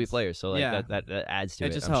good-looking MLB dudes. players, so like Yeah. that adds to It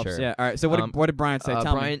it. just I'm helps. sure. Yeah. All right. So what did Bryant say?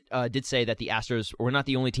 Tell me. Bryant did say that the Astros were not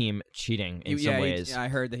the only team cheating in some ways. I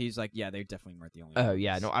heard that he's like, yeah, they definitely weren't the only. Oh ones.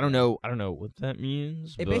 yeah, no, I don't know what that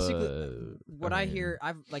means. It but, basically, what I mean, hear,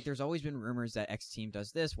 there's always been rumors that X team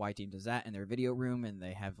does this, Y team does that in their video room, and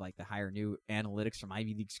they have like to hire new analytics from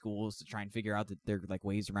Ivy League schools to try and figure out that there are like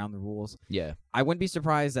ways around the rules. Yeah, I wouldn't be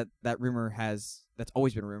surprised that rumor that's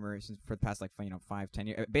always been a rumor since for the past like 5-10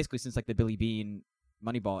 years, basically since like the Billy Bean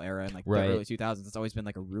Moneyball era and like Right. the early 2000s. It's always been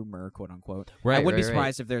like a rumor, quote unquote. Right, I wouldn't be right, right.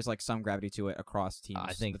 surprised if there's like some gravity to it across teams.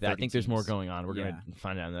 I think the 30 there's more teams. going on. We're Yeah. gonna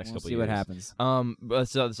find out in the next We'll couple see of what years. happens. But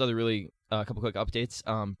so this other really couple quick updates.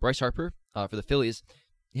 Bryce Harper for the Phillies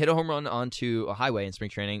hit a home run onto a highway in spring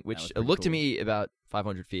training, which was pretty looked to cool. me about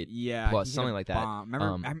 500 feet. Yeah, plus, he hit something a like that. bomb.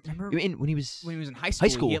 Remember, I remember When he was when he was in high school,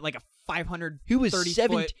 school. he hit like a 500. he was 30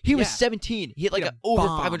 7 foot- he was yeah. 17. He hit like Hit a a over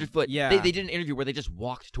bomb. 500 foot. Yeah. They did an interview where they just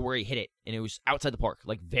walked to where he hit it, and it was outside the park,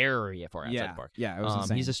 like very far outside the park. Yeah, it was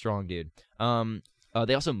insane. He's a strong dude.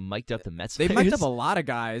 They also mic'd up the Mets. They players. mic'd up a lot of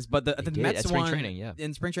guys, but the did Mets at spring one training, yeah.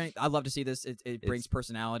 in spring training, I'd love to see this. It brings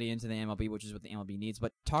personality into the MLB, which is what the MLB needs.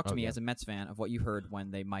 But talk to me Okay. as a Mets fan of what you heard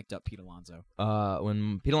when they mic'd up Pete Alonso.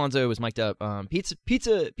 When Pete Alonso was mic'd up, Pete's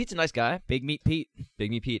a nice guy. Big Meat Pete. Big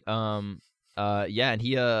Me Pete. Yeah, and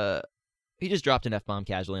he just dropped an F-bomb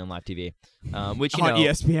casually on live TV, which you on know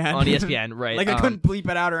ESPN. on ESPN, right? Like I couldn't bleep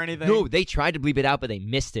it out or anything. No, they tried to bleep it out, but they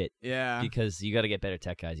missed it Yeah. because you got to get better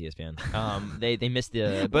tech guys, ESPN. They missed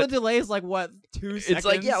the, But but the delay is like what 2 seconds? it's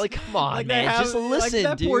like, yeah, like come on, Like, they man, have- just like, listen,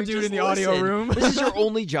 that dude. poor dude just in the audio listen. room. This is your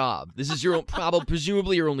only job. This is your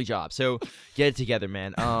presumably your only job. So get it together,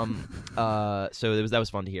 man. So that was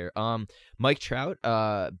fun to hear. Mike Trout,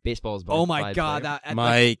 baseball is Oh my god, that like,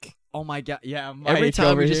 Mike. oh my god, yeah. Mike Every time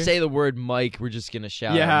over we here. just say the word Mike, we're just gonna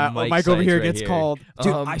shout. yeah, out Mike over Sykes here right gets here. called.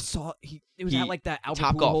 Dude, Um, I saw it was he- at like that Albert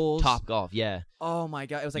Top Pujols. Golf, yeah. Oh my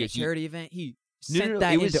god, it was like Yeah, a he- charity event. He No, sent no,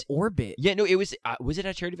 that it was- into orbit. Yeah, no, it was it at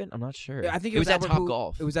a charity event? I'm not sure. I think it was at Albert Top Pu-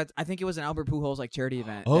 Golf. It was at. I think it was an Albert Pujols like charity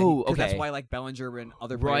event. Oh, 'cause That's okay. why like Bellinger and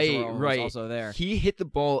other players Right, were right. also there. He hit the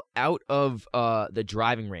ball out of the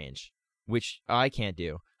driving range, which I can't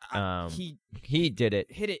do. He did it.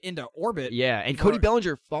 Hit it into orbit. Yeah, and before- Cody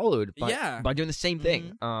Bellinger followed by, Yeah. by doing the same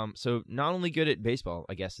thing. So not only good at baseball,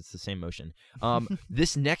 I guess it's the same motion.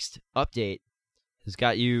 This next update has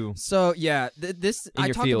got you. So yeah, this In I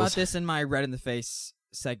your talked about feels. this in my Red in the Face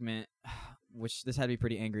segment, which this had to be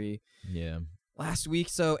pretty angry Yeah. last week.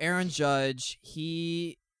 So Aaron Judge,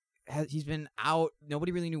 he's been out.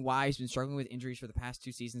 Nobody really knew why. He's been struggling with injuries for the past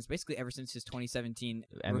 2 seasons, basically ever since his 2017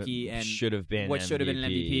 rookie and should have been what should have been an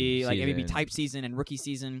MVP, like MVP season. type season and rookie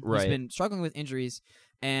season. Right. He's been struggling with injuries,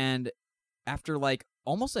 and after like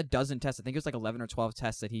almost a dozen tests, I think it was like 11 or 12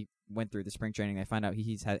 tests that he went through the spring training, they find out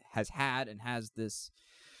has this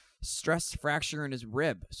stress fracture in his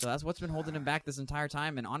rib. So that's what's been holding him back this entire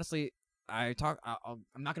time. And honestly, I'm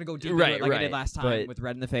not going to go deep into it like I did last time but with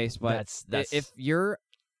Red in the Face, but that's if you're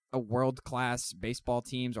a world-class baseball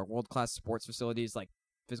teams or world-class sports facilities like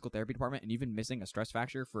physical therapy department and you've been missing a stress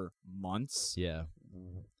fracture for months, yeah.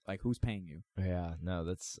 like who's paying you? Yeah, no,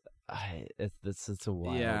 that's a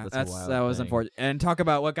wild. Yeah, that's a wild that was thing. unfortunate. And talk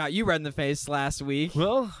about what got you Red in the Face last week.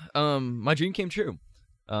 Well, my dream came true.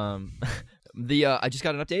 I just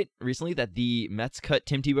got an update recently that the Mets cut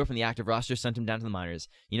Tim Tebow from the active roster, sent him down to the minors.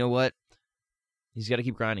 You know what? He's got to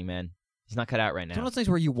keep grinding, man. He's not cut out right It's one now. of those things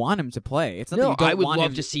where you want him to play. It's not that No, you don't I would want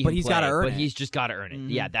love him, to see but him he's play, got to earn but it. he's just got to earn it. Mhm.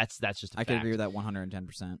 Yeah, that's just a I could fact. agree with that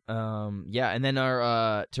 110%. Yeah, and then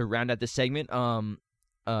our to round out this segment,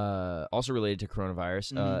 also related to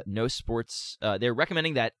coronavirus, no sports. They're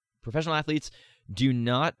recommending that professional athletes do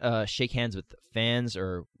not shake hands with fans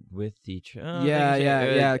or with each. Yeah,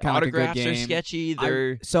 kinda like a good autographs are game. sketchy.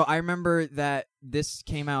 They're So I remember that this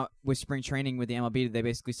came out with spring training with the MLB. They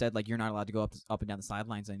basically said like you're not allowed to go up and down the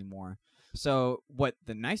sidelines anymore. So what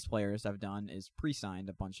the nice players have done is pre-signed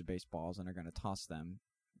a bunch of baseballs and are going to toss them,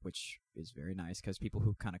 which is very nice because people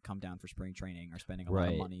who kind of come down for spring training are spending a lot of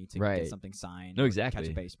Right, money to right. get something signed. No, or exactly.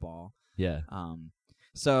 catch a baseball. yeah.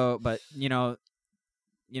 So, but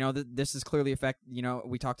this is clearly affect.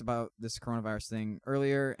 We talked about this coronavirus thing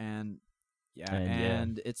earlier, and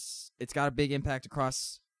it's got a big impact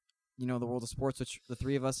across, the world of sports, which the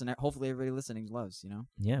three of us and hopefully everybody listening loves.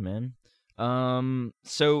 Yeah, man.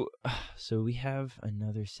 So we have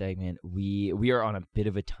another segment. We are on a bit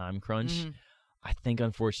of a time crunch. Mhm. I think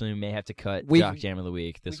unfortunately we may have to cut We- Jock Jam of the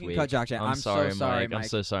Week this we can week. cut Jock Jam. I'm so sorry, sorry, Mike. I'm Mike.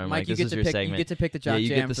 so sorry, Mike, Mike. you This get is to your pick. segment. You get to pick the Jock you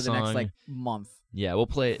get Jam the for the next song. like month, Yeah, we'll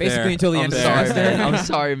play it. basically Fair. until the I'm end of the sorry, semester. man. I'm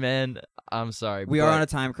sorry, man. I'm sorry. We are but on a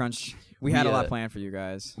time crunch. We had a we, lot planned for you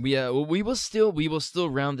guys, we will still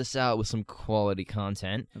round this out with some quality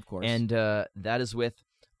content, of course. and that is with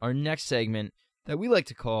our next segment that we like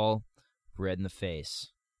to call Red in the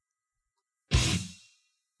Face.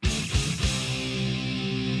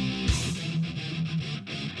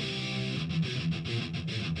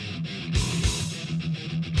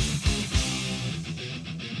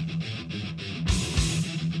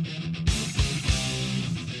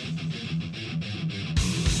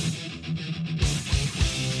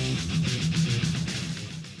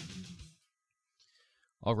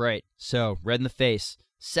 All right, so red in the face.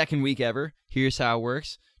 Second week ever. Here's how it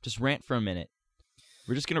works. Just rant for a minute.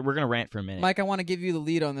 We're gonna rant for a minute. Mike, I want to give you the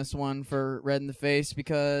lead on this one for red in the face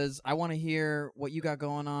because I want to hear what you got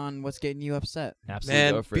going on. What's getting you upset?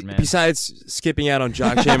 Absolutely, go for it, man. Besides skipping out on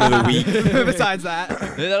Jock Jam of the week, Besides that,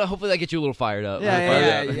 Hopefully that gets you a little fired up.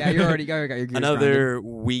 yeah. You already got your gears another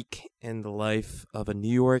week in the life of a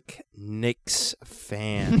New York Knicks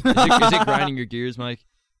fan. Is it grinding your gears, Mike?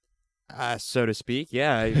 So to speak,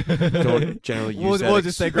 yeah. I don't generally use that. We'll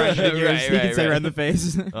just say grind your gears. Right, You can say red in the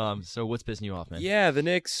face. So what's pissing you off, man? Yeah, the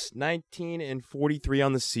Knicks 19-43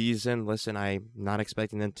 on the season. Listen, I'm not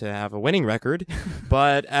expecting them to have a winning record,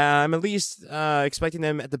 but I'm at least expecting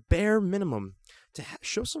them at the bare minimum to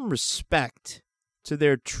show some respect to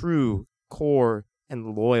their true core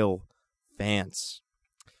and loyal fans.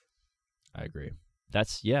 I agree.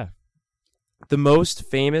 That's yeah. The most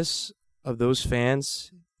famous of those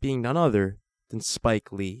fans being none other than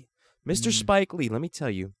Spike Lee. Mr. Spike Lee, let me tell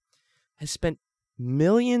you, has spent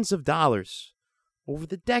millions of dollars over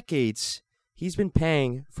the decades. He's been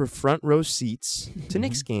paying for front row seats to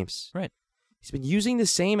Knicks games. Right. He's been using the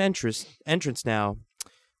same entrance now,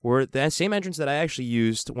 or the same entrance that I actually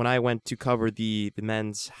used when I went to cover the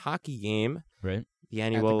men's hockey game. Right. The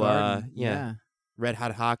annual, yeah. Red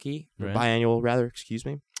Hot Hockey, or Right. biannual rather, excuse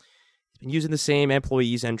me. He's been using the same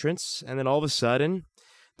employees' entrance, and then all of a sudden,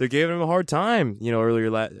 they're giving him a hard time.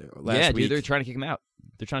 Earlier last Yeah, week. dude, they're trying to kick him out.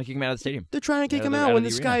 They're trying to kick him out of the stadium. They're trying to kick him Out out of when the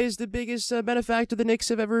this arena. guy is the biggest benefactor the Knicks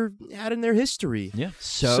have ever had in their history. Yeah.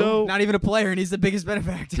 So Not even a player, and he's the biggest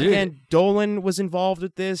benefactor. again, Dolan was involved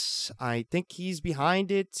with this. I think he's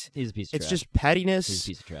behind it. He's a piece of It's trash. just pettiness. He's a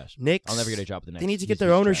piece of trash. Knicks. I'll never get a job with the Knicks. They need to He's get a their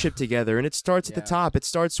piece of ownership trash. together, and it starts at the Yeah. top. It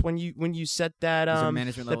starts when you set that These are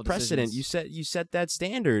management level precedent. decisions. You set that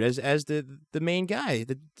standard as the main guy,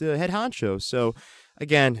 the head honcho. So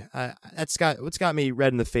again, what's got me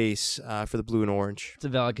red in the face for the blue and orange. It's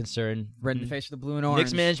a valid concern. Red in the face for the blue and orange.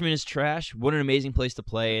 Knicks management is trash. What an amazing place to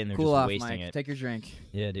play, and they're Cool just off, wasting Mike. it. Take your drink.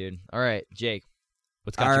 Yeah, dude. All right, Jake.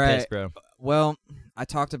 What's got All you right. pissed, bro? Well, I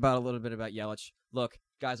talked about a little bit about Yelich. Look,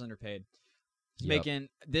 guy's underpaid. He's Yep. making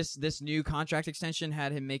this new contract extension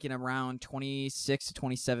had him making around $26 to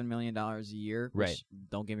 $27 million a year. Which, Right.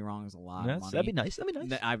 Don't get me wrong, is a lot of money. That'd be nice. That'd be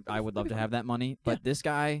nice. I would love to have that money, but this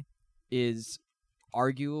guy is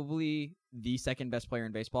arguably the second best player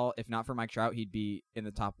in baseball. If not for Mike Trout, he'd be in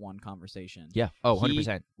the top one conversation. Yeah. Oh, He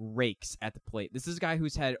 100%. rakes at the plate. This is a guy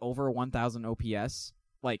who's had over 1,000 OPS,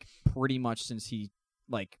 like pretty much since he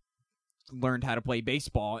learned how to play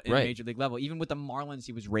baseball at Right. major league level. Even with the Marlins,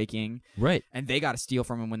 he was raking, Right. and they got a steal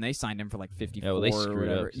from him when they signed him for like 54 Yeah, well, they or screwed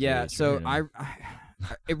whatever. up, so Yeah, they so screwed him.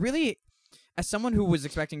 it really, as someone who was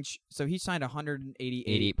expecting, so he signed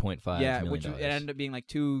 188. 88.5 Yeah, million which it dollars. ended up being like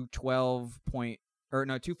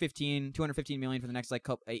 215 million for the next like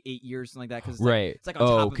 8 years, something like that. Because Right. it's like on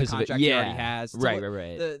top of the 'cause contract it, he yeah. already has. It's Right, a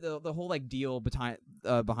right, li- right. The whole like deal behind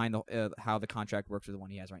the how the contract works with the one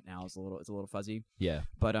he has right now is a little fuzzy. Yeah.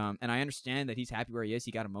 But and I understand that he's happy where he is.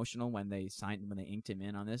 He got emotional when they inked him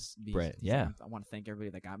in on this. Right, He's like, yeah. I want to thank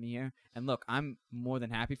everybody that got me here. And look, I'm more than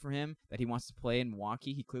happy for him that he wants to play in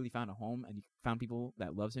Milwaukee. He clearly found a home and he found people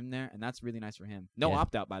that loves him there, and that's really nice for him. No Yeah.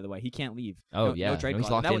 opt out, by the way. He can't leave. Oh, no, yeah. no trade No, he's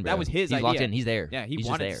clause. locked that in, that bro. was his He's idea. locked in. He's there. Yeah, he He's just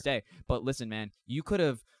wanted there. to stay. But listen, man, you could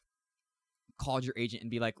have called your agent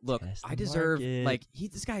and be like, "Look, Test I the deserve market.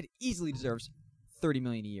 this guy easily deserves $30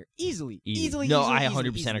 million a year, easily. No, I easily,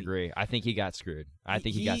 100% easily. agree. I think he got screwed. I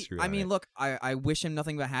think he got screwed. I on mean, it. look, I wish him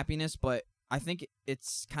nothing but happiness, but I think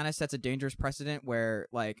it's kind of sets a dangerous precedent where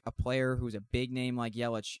like a player who's a big name like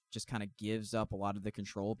Yelich just kind of gives up a lot of the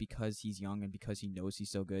control because he's young and because he knows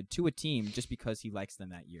he's so good to a team just because he likes them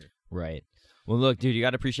that year. Right. Well, look, dude, you got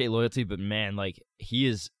to appreciate loyalty, but man, like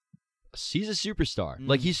he's a superstar.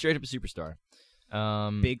 Like he's straight up a superstar.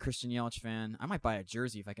 Big Christian Yelich fan. I might buy a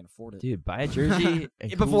jersey if I can afford it. Dude, buy a jersey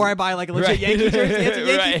and Before I buy like a legit Yankee jersey. It's a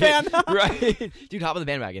Yankee fan. Right. Dude, hop on the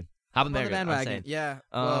bandwagon. Hop on the On the bandwagon. bandwagon. Yeah.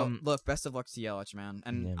 Well, look, best of luck to Yelich, man.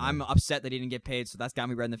 And Yeah, man. I'm upset that he didn't get paid, so that's got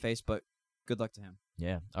me red in the face, but good luck to him.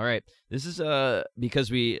 Yeah. All right. This is because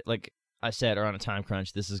we, like I said, are on a time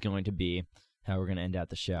crunch. This is going to be how we're going to end out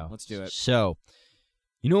the show. Let's do it. So,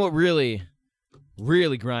 you know what really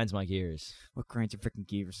grinds my gears? What grinds your freaking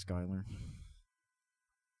gears, Skylar?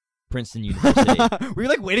 Princeton University. Were you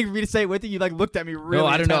like waiting for me to say it with you? You like looked at me really No,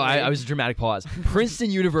 I don't know. intently. I was a dramatic pause.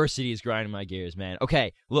 Princeton University is grinding my gears, man.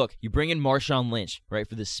 Okay, look, you bring in Marshawn Lynch, right,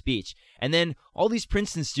 for this speech, and then all these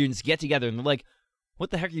Princeton students get together and they're like,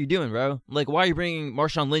 what the heck are you doing, bro? Like, why are you bringing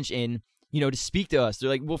Marshawn Lynch in to speak to us. They're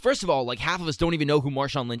like, well, first of all, like half of us don't even know who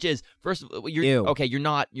Marshawn Lynch is. First, Ew. okay, you're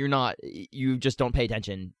not. You just don't pay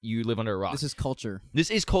attention. You live under a rock. This is culture, This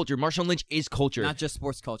is culture. Marshawn Lynch is culture. not just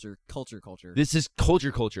sports culture. Culture. This is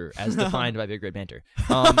culture, as defined by Big Red Banter.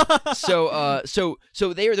 So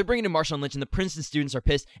they're bringing in Marshawn Lynch, and the Princeton students are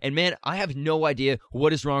pissed. And man, I have no idea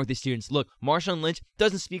what is wrong with these students. Look, Marshawn Lynch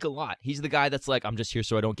doesn't speak a lot. He's the guy that's like, I'm just here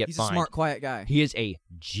so I don't get He's fined. a smart, quiet guy. He is a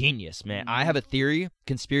genius, man. I have a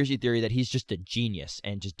conspiracy theory that he's just a genius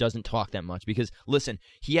and just doesn't talk that much. Because listen,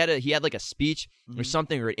 he had like a speech or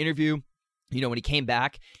something or an interview. When he came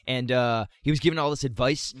back and he was giving all this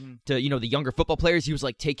advice to, the younger football players, he was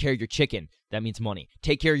like, take care of your chicken. That means money.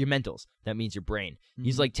 Take care of your mentals. That means your brain.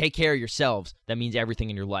 He's like, take care of yourselves. That means everything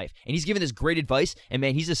in your life. And he's giving this great advice. And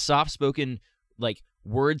man, he's a soft-spoken, like,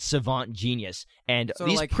 word savant genius. And Sort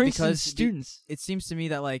of these like, Princeton because students, it seems to me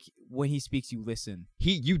that like when he speaks, you listen.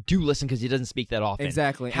 you do listen because he doesn't speak that often.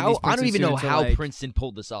 Exactly. And How these I don't Princeton even know students are how like- Princeton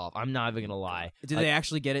pulled this off. I'm not even gonna lie. Did Like, they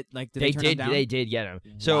actually get it? Like, did they turn him down? They did get him.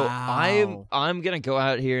 So Wow. I'm gonna go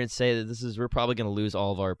out here and say that we're probably gonna lose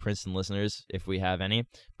all of our Princeton listeners if we have any.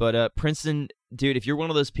 But Princeton, dude, if you're one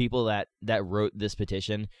of those people that wrote this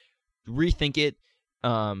petition, rethink it.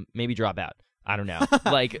 Maybe drop out. I don't know.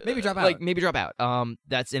 Like Maybe drop out. Like maybe drop out.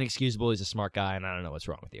 That's inexcusable. He's a smart guy, and I don't know what's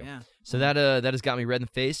wrong with you. Yeah. So that has got me red in the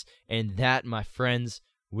face, and that, my friends,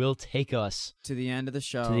 will take us To the end of the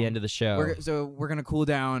show. to the end of the show. We're gonna cool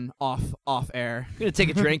down off air. We're gonna take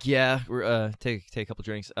a drink, yeah. We're take a couple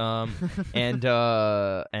drinks. And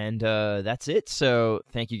that's it. So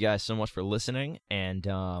thank you guys so much for listening. And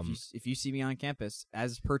If you see me on campus,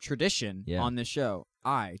 as per tradition Yeah. on this show,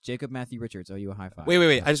 I, Jacob Matthew Richards, owe you a high five.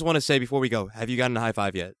 Wait. I just want to say before we go, have you gotten a high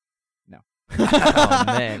five yet? oh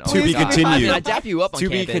man, To be God. continued. I mean, I dap you up on To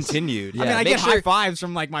be campus. continued. Yeah, I mean, I make get sure- high fives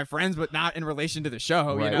from like my friends, but not in relation to the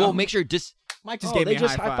show. Right. You know? Well, make sure Mike just Oh, gave they me a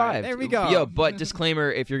just high five. There we go. Yo, but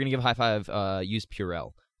disclaimer: if you're gonna give a high five, use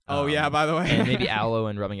Purell. Oh yeah, by the way, and maybe aloe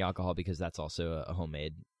and rubbing alcohol because that's also a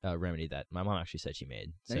homemade remedy that my mom actually said she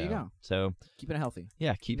made. There you go. So keep it healthy.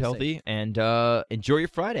 yeah, keep Keep it healthy and enjoy your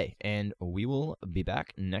Friday. And we will be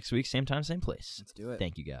back next week, same time, same place. Let's do it.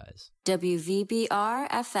 Thank you guys. WVBR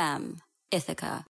FM, Ithaca.